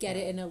maybe get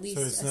it in at least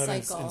so it's a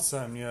not cycle.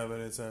 Insomnia, but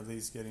it's at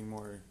least getting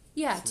more.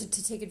 Yeah,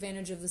 to take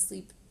advantage of the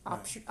sleep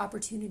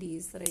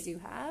opportunities that I do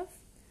have.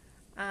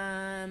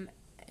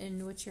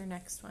 And what's your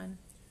next one?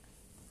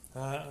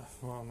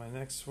 Well, my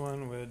next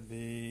one would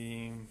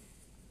be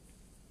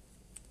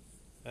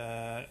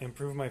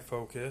improve my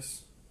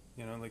focus.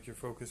 You know, like, your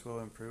focus will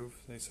improve,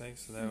 they say.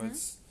 So that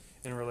was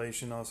in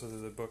relation also to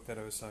the book that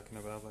I was talking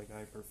about, like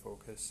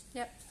Hyperfocus.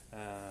 Yep.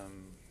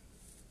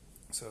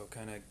 So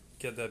kind of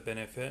get that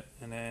benefit,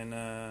 and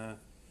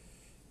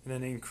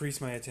then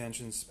increase my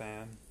attention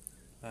span,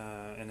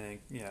 and then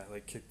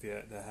like kick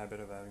the habit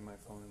of having my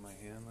phone in my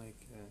hand,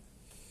 like,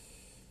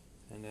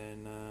 and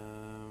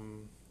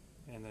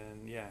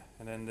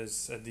then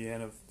there's at the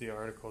end of the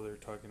article they're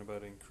talking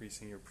about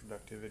increasing your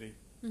productivity.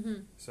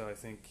 Mm-hmm. So I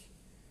think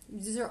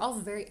These are all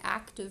very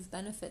active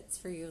benefits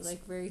for you,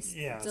 like very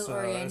still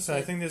oriented. So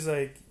I think there's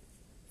like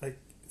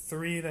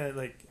three that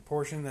like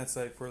portion that's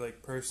like for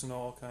like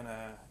personal kind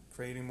of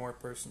creating more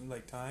person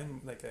like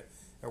time, like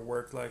a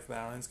work life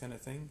balance kind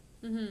of thing.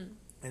 Mm-hmm.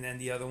 And then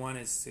the other one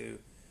is to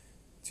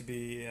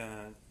be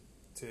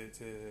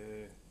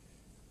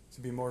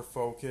to be more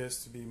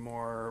focused, to be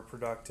more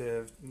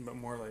productive, but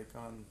more like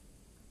on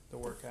the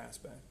work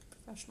aspect.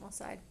 Professional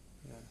side.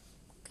 Yeah.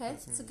 Okay,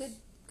 it's a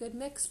good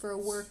mix for a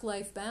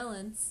work-life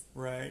balance.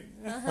 Right.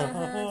 3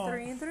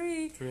 and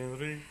 3. 3 and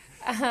 3.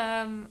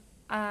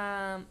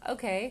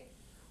 Okay.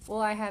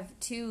 Well, I have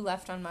 2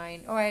 left on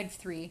mine. Oh, I had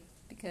 3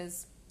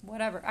 because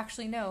whatever.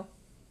 Actually, no.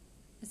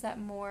 Is that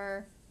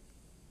more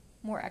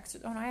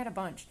exercise? Oh no, I had a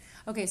bunch.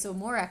 Okay, so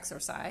more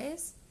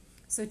exercise.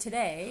 So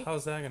today.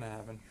 How's that gonna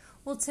happen?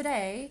 Well,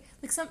 today,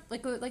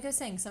 like I was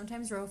saying,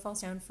 sometimes Ro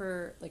falls down.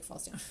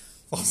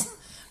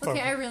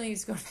 Okay, I really need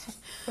to go to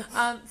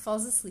bed.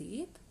 Falls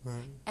asleep,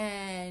 Right.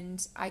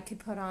 and I could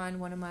put on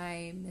one of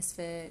my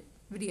Misfit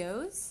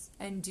videos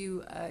and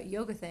do a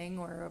yoga thing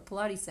or a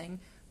Pilates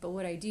thing. But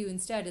what I do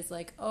instead is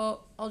like,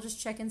 oh, I'll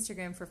just check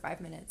Instagram for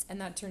 5 minutes,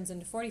 and that turns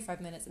into 45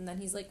 minutes, and then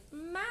he's like,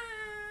 ma,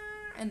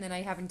 and then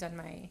I haven't done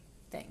my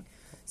thing.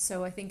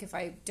 So I think if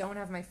I don't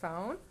have my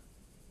phone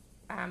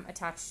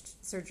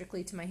attached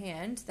surgically to my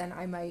hand, then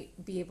I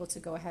might be able to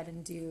go ahead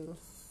and do.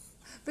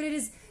 But it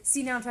is,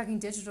 see, now I'm talking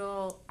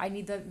digital. I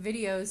need the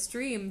video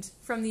streamed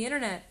from the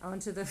internet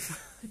onto the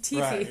TV.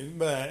 Right,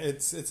 but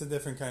it's a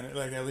different kind of,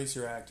 like, at least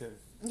you're active.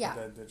 Yeah.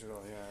 With that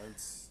digital, yeah.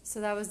 It's.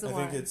 So that was the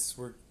one. I think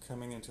we're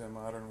coming into a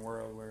modern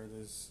world where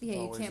there's you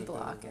always can't a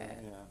block bit of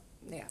it.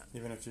 Yeah.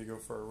 Even if you go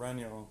for a run,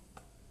 you'll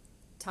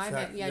time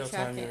check, it. Yeah,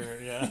 check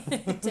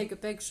it. Take a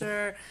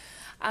picture.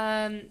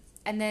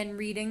 And then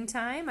reading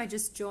time. I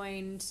just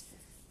joined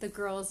the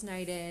girls'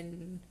 night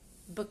in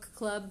book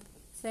club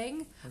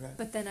thing. Okay.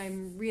 But then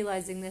I'm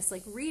realizing this,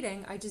 like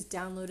reading, I just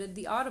downloaded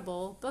the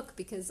Audible book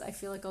because I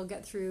feel like I'll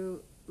get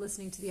through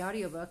listening to the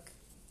audiobook.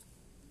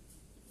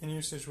 In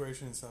your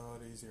situation, it's a lot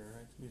easier,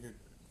 right? You could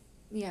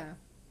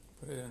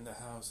put it in the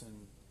house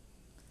and.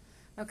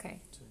 Okay.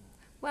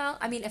 Well,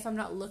 I mean, if I'm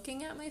not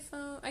looking at my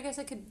phone, I guess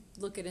I could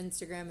look at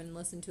Instagram and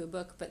listen to a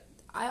book. But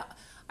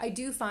I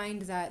do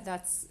find that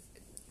that's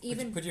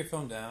even. Put your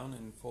phone down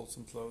and fold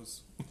some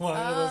clothes.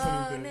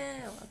 Oh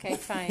no! Okay,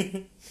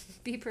 fine.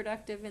 Be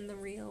productive in the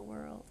real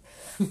world.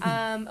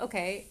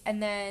 Okay,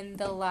 and then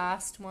the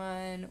last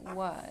one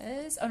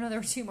was there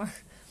were 2 more.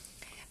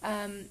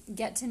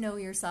 Get to know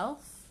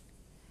yourself,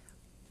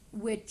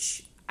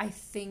 which I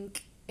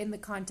think in the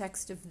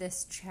context of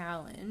this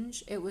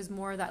challenge, it was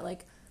more that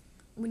like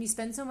when you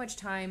spend so much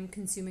time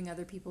consuming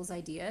other people's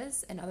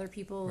ideas and other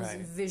people's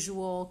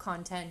visual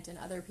content and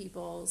other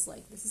people's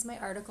like, this is my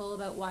article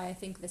about why I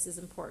think this is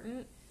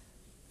important,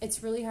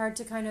 it's really hard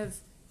to kind of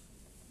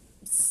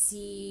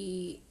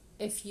see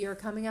if you're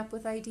coming up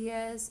with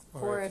ideas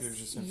or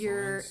if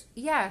you're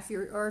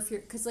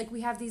because like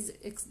we have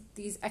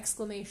these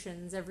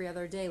exclamations every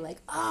other day, like,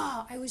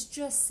 I was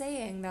just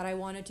saying that I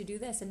wanted to do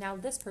this and now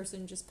this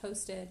person just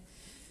posted.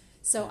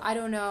 So I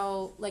don't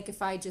know, like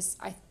if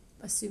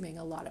assuming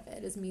a lot of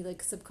it is me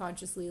like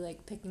subconsciously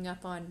like picking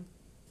up on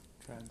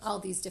trends, all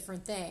these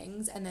different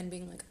things, and then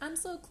being like, I'm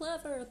so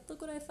clever,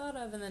 look what I thought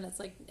of, and then it's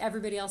like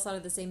everybody else thought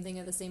of the same thing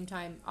at the same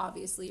time.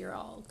 Obviously you're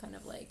all kind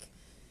of like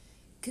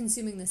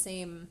consuming the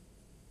same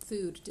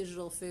food,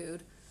 digital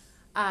food.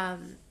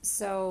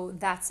 So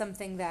that's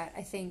something that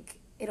I think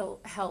it'll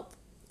help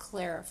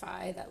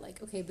clarify that,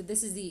 like, okay, but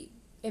this is the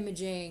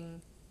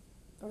imaging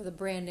or the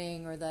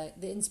branding or the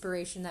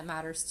inspiration that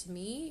matters to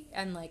me,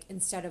 and like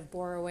instead of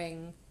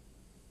borrowing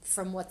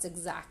from what's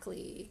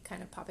exactly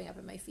kind of popping up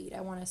in my feed,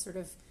 I want to sort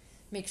of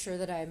make sure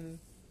that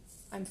I'm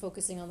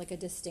focusing on like a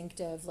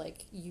distinctive,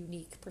 like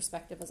unique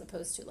perspective, as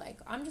opposed to like,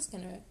 I'm just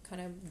going to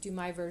kind of do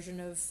my version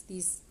of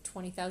these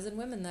 20,000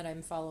 women that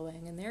I'm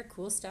following and their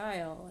cool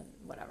style and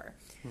whatever.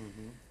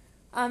 Mm-hmm.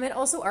 And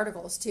also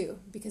articles too,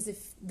 because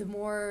if the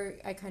more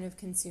I kind of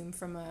consume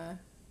from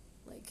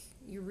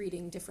you're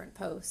reading different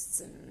posts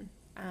and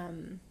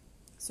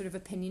sort of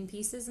opinion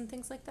pieces and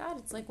things like that,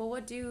 it's like, well,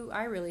 what do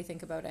I really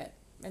think about it?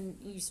 And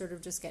you sort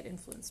of just get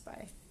influenced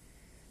by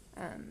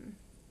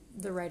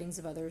the writings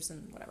of others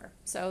and whatever.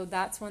 So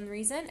that's one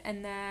reason.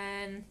 And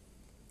then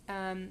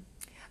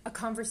a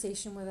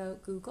conversation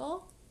without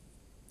Google.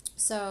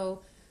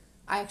 So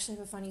I actually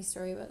have a funny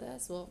story about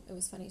this. Well, it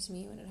was funny to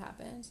me when it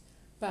happened.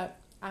 But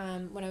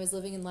when I was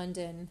living in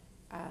London,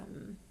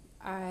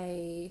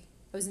 I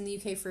was in the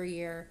UK for a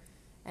year,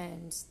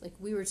 and like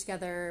we were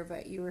together,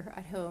 but you were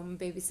at home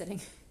babysitting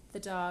the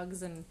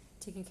dogs and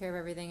taking care of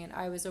everything, and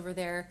I was over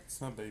there.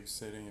 It's not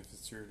babysitting if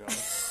it's your dog.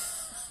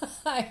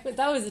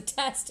 That was a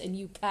test, and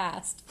you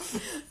passed.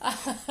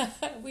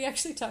 We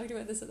actually talked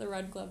about this at the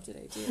Run Club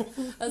today, too.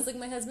 I was like,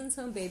 my husband's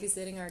home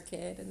babysitting our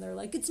kid, and they're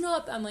like, it's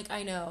not. I'm like,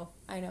 I know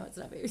it's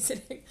not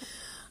babysitting.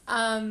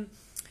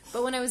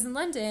 But when I was in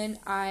London,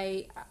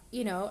 I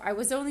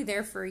was only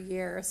there for a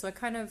year, so I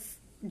kind of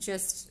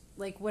just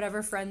like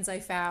whatever friends I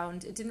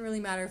found, it didn't really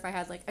matter if I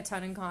had like a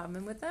ton in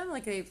common with them.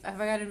 Like if I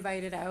got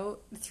invited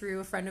out through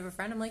a friend of a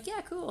friend, I'm like,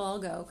 yeah, cool, I'll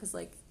go, because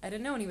like I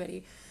didn't know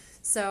anybody.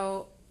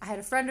 So I had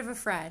a friend of a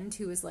friend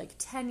who was like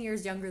 10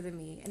 years younger than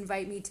me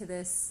invite me to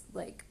this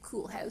like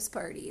cool house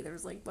party. There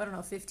was like, I don't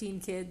know,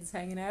 15 kids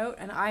hanging out,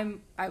 and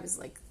I was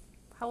like,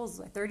 how old was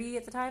I? 30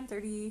 at the time?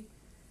 30?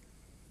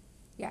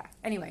 Yeah.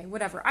 Anyway,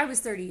 whatever. I was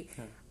 30.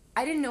 Yeah.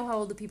 I didn't know how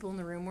old the people in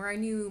the room were. I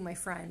knew my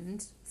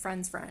friend's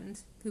friend,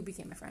 who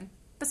became my friend,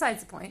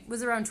 besides the point,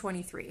 was around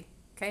 23.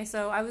 Okay,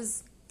 so I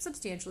was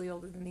substantially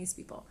older than these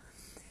people.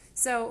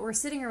 So we're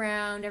sitting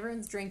around,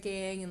 everyone's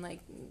drinking and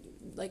like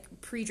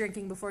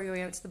pre-drinking before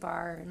going out to the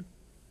bar, and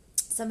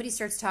somebody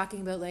starts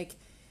talking about like,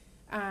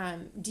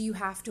 do you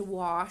have to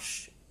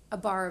wash a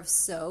bar of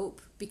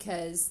soap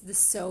because the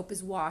soap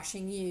is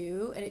washing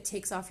you and it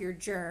takes off your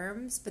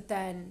germs, but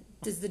then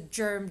does the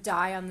germ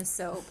die on the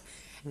soap?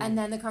 And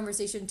then the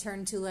conversation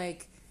turned to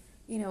like,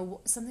 you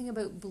know, something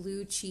about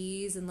blue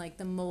cheese and like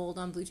the mold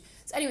on blue cheese.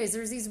 So anyways,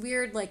 there's these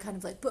weird like kind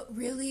of like, but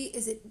really,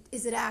 is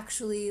it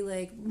actually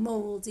like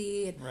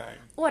moldy and Right.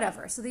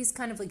 whatever. So these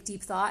kind of like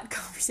deep thought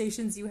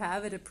conversations you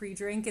have at a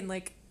pre-drink in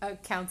like a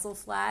council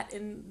flat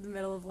in the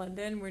middle of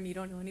London when you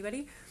don't know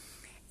anybody.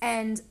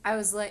 And I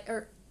was like,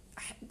 or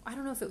I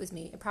don't know if it was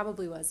me. It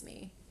probably was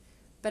me.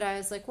 But I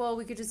was like, well,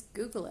 we could just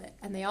Google it.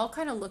 And they all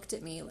kind of looked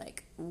at me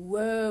like,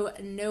 whoa,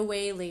 no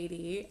way,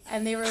 lady.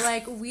 And they were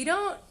like, we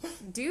don't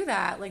do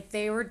that. Like,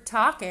 they were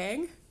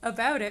talking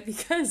about it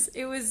because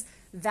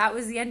that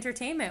was the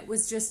entertainment,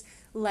 was just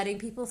letting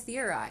people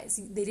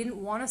theorize. They didn't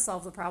want to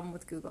solve the problem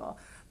with Google.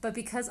 But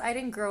because I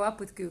didn't grow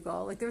up with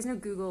Google, like, there was no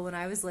Google when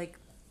I was like,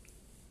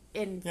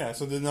 Yeah,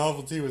 so the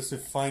novelty was to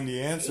find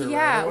the answer.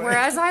 Yeah, right away.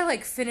 whereas I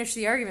like finished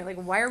the argument, like,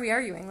 why are we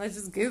arguing? Let's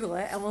just Google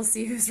it and we'll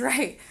see who's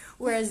right.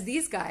 Whereas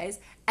these guys,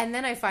 and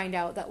then I find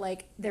out that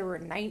like there were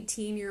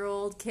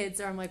 19-year-old kids,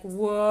 or I'm like,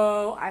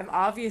 whoa, I'm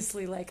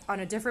obviously like on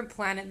a different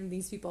planet than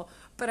these people.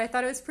 But I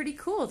thought it was pretty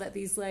cool that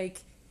these like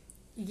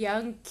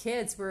young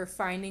kids were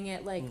finding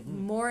it like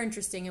more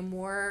interesting and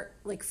more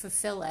like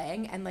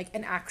fulfilling and like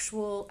an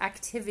actual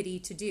activity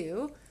to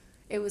do.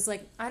 It was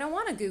like, I don't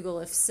want to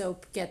Google if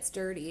soap gets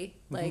dirty.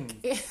 Like,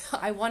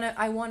 I want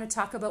to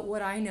talk about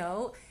what I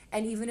know.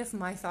 And even if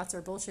my thoughts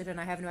are bullshit and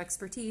I have no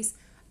expertise,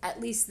 at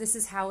least this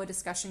is how a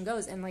discussion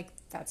goes. And like,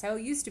 that's how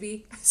it used to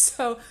be.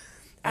 So,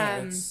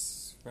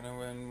 it's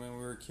when we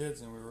were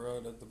kids and we were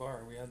out at the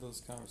bar, we had those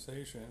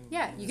conversations.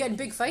 yeah, you get in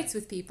big fights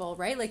with people,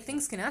 right? Like,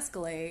 things can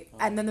escalate.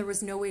 And then there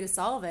was no way to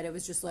solve it. It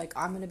was just like,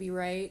 I'm going to be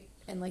right.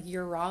 And like,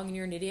 you're wrong and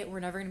you're an idiot.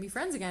 We're never going to be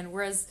friends again.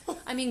 Whereas,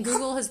 I mean,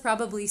 Google has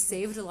probably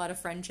saved a lot of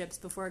friendships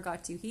before it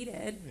got too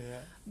heated. Yeah.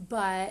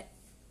 But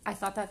I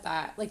thought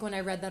that like when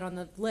I read that on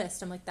the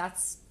list, I'm like,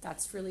 that's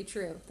really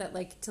true. That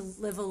like to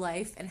live a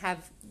life and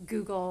have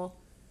Google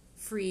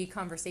free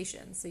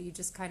conversations. So you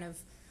just kind of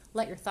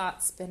let your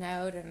thoughts spin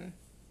out, and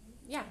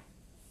yeah.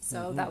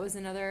 So that was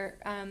another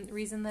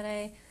reason that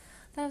I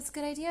thought it was a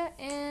good idea.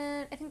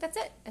 And I think that's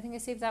it. I think I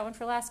saved that one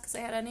for last because I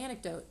had an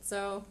anecdote.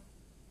 So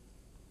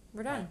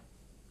we're done.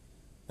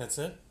 That's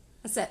it?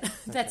 That's it.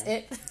 That's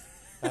it.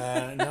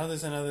 Now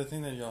there's another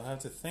thing that you'll have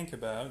to think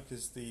about,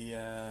 because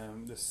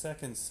the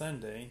second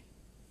Sunday,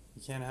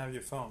 you can't have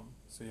your phone.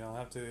 So you'll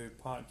have to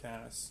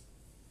podcast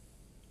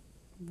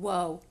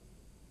Whoa.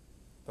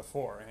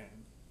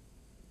 beforehand.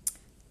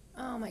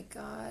 Oh my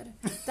God.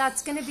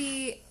 That's going to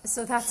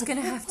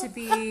have to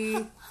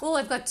be, well,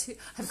 I've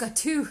got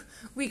 2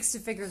 weeks to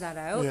figure that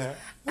out. Yeah.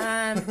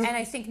 And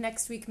I think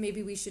next week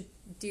maybe we should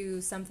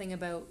do something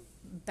about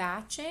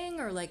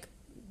batching, or like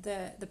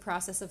the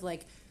process of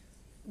like,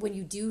 when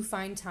you do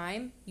find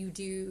time, you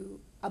do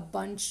a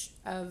bunch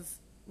of,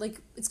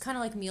 like, it's kind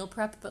of like meal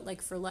prep, but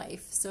like for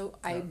life. So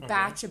I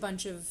batch a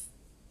bunch of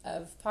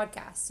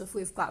podcasts. So if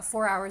we've got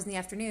 4 hours in the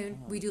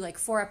afternoon, we do like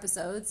 4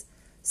 episodes.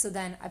 So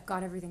then I've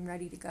got everything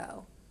ready to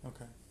go.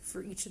 Okay.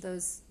 For each of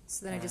those.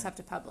 So then I just have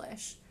to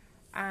publish.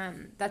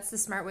 That's the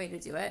smart way to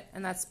do it.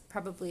 And that's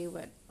probably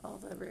what all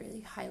the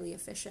really highly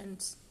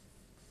efficient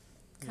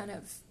kind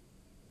of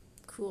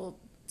cool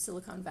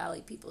Silicon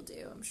Valley people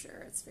do. I'm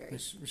sure it's very.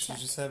 We should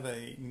just have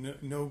a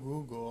no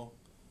Google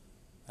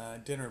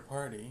dinner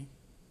party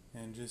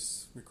and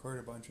just record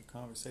a bunch of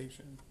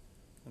conversation,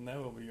 and that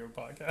will be your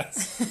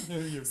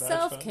podcast. Your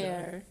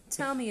Self-care.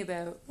 Tell me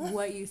about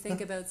what you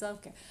think about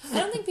self-care. I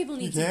don't think people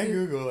need to. You can't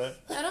Google it.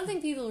 I don't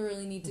think people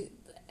really need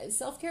to.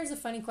 Self-care is a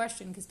funny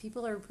question because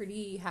people are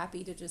pretty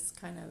happy to just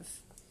kind of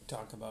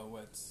talk about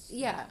what's.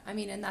 Yeah, I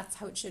mean, and that's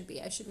how it should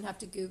be. I shouldn't have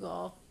to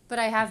Google. But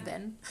I have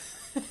been.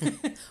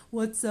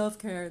 What's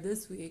self-care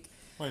this week?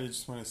 Well, you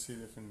just want to see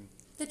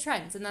the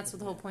trends, and that's what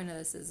the whole point of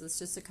this is. It's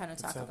just to kind of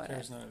talk about it. Self-care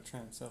is not a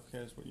trend.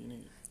 Self-care is what you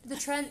need. The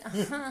trend.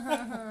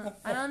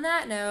 And on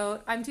that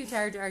note, I'm too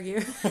tired to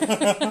argue.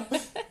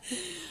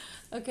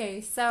 Okay,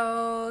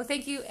 so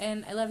thank you,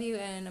 and I love you,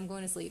 and I'm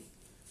going to sleep.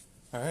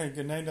 All right,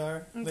 good night,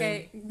 Dar.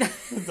 Okay.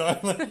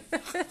 Darling.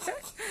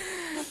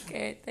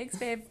 Okay, thanks,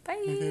 babe.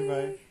 Bye. Okay,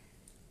 bye.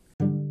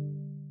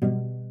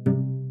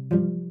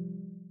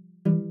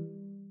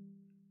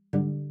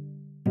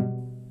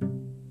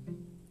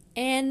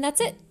 And that's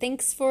it.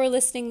 Thanks for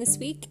listening this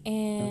week.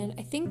 And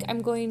I think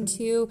I'm going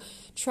to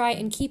try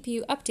and keep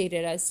you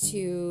updated as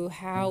to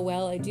how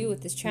well I do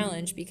with this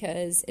challenge,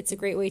 because it's a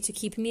great way to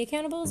keep me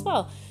accountable as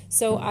well.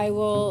 So I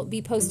will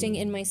be posting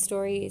in my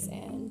stories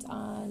and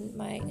on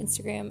my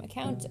Instagram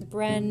account,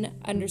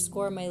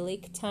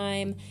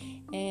 Bren_my_lake_time.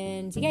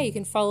 And yeah, you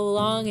can follow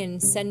along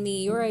and send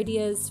me your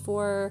ideas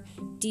for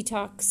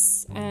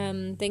detox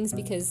things,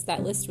 because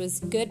that list was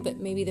good, but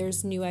maybe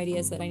there's new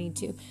ideas that I need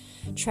to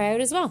try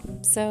out as well.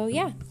 So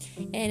yeah,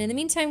 and in the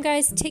meantime,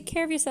 guys, take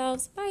care of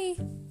yourselves. Bye.